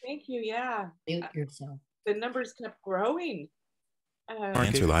 Well, thank you. Yeah. Mute yourself. The numbers kept growing. The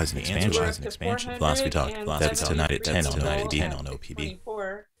answer lies in expansion. Philosophy Talk. That's tonight at 10 on 9 on OPB.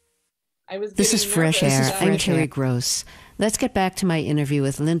 This is Fresh Air. I'm Terry Gross. Let's get back to my interview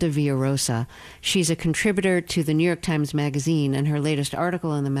with Linda Villarosa. She's a contributor to the New York Times Magazine, and her latest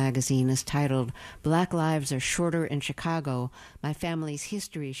article in the magazine is titled, Black Lives Are Shorter in Chicago. My Family's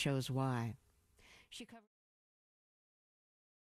History Shows Why. She covers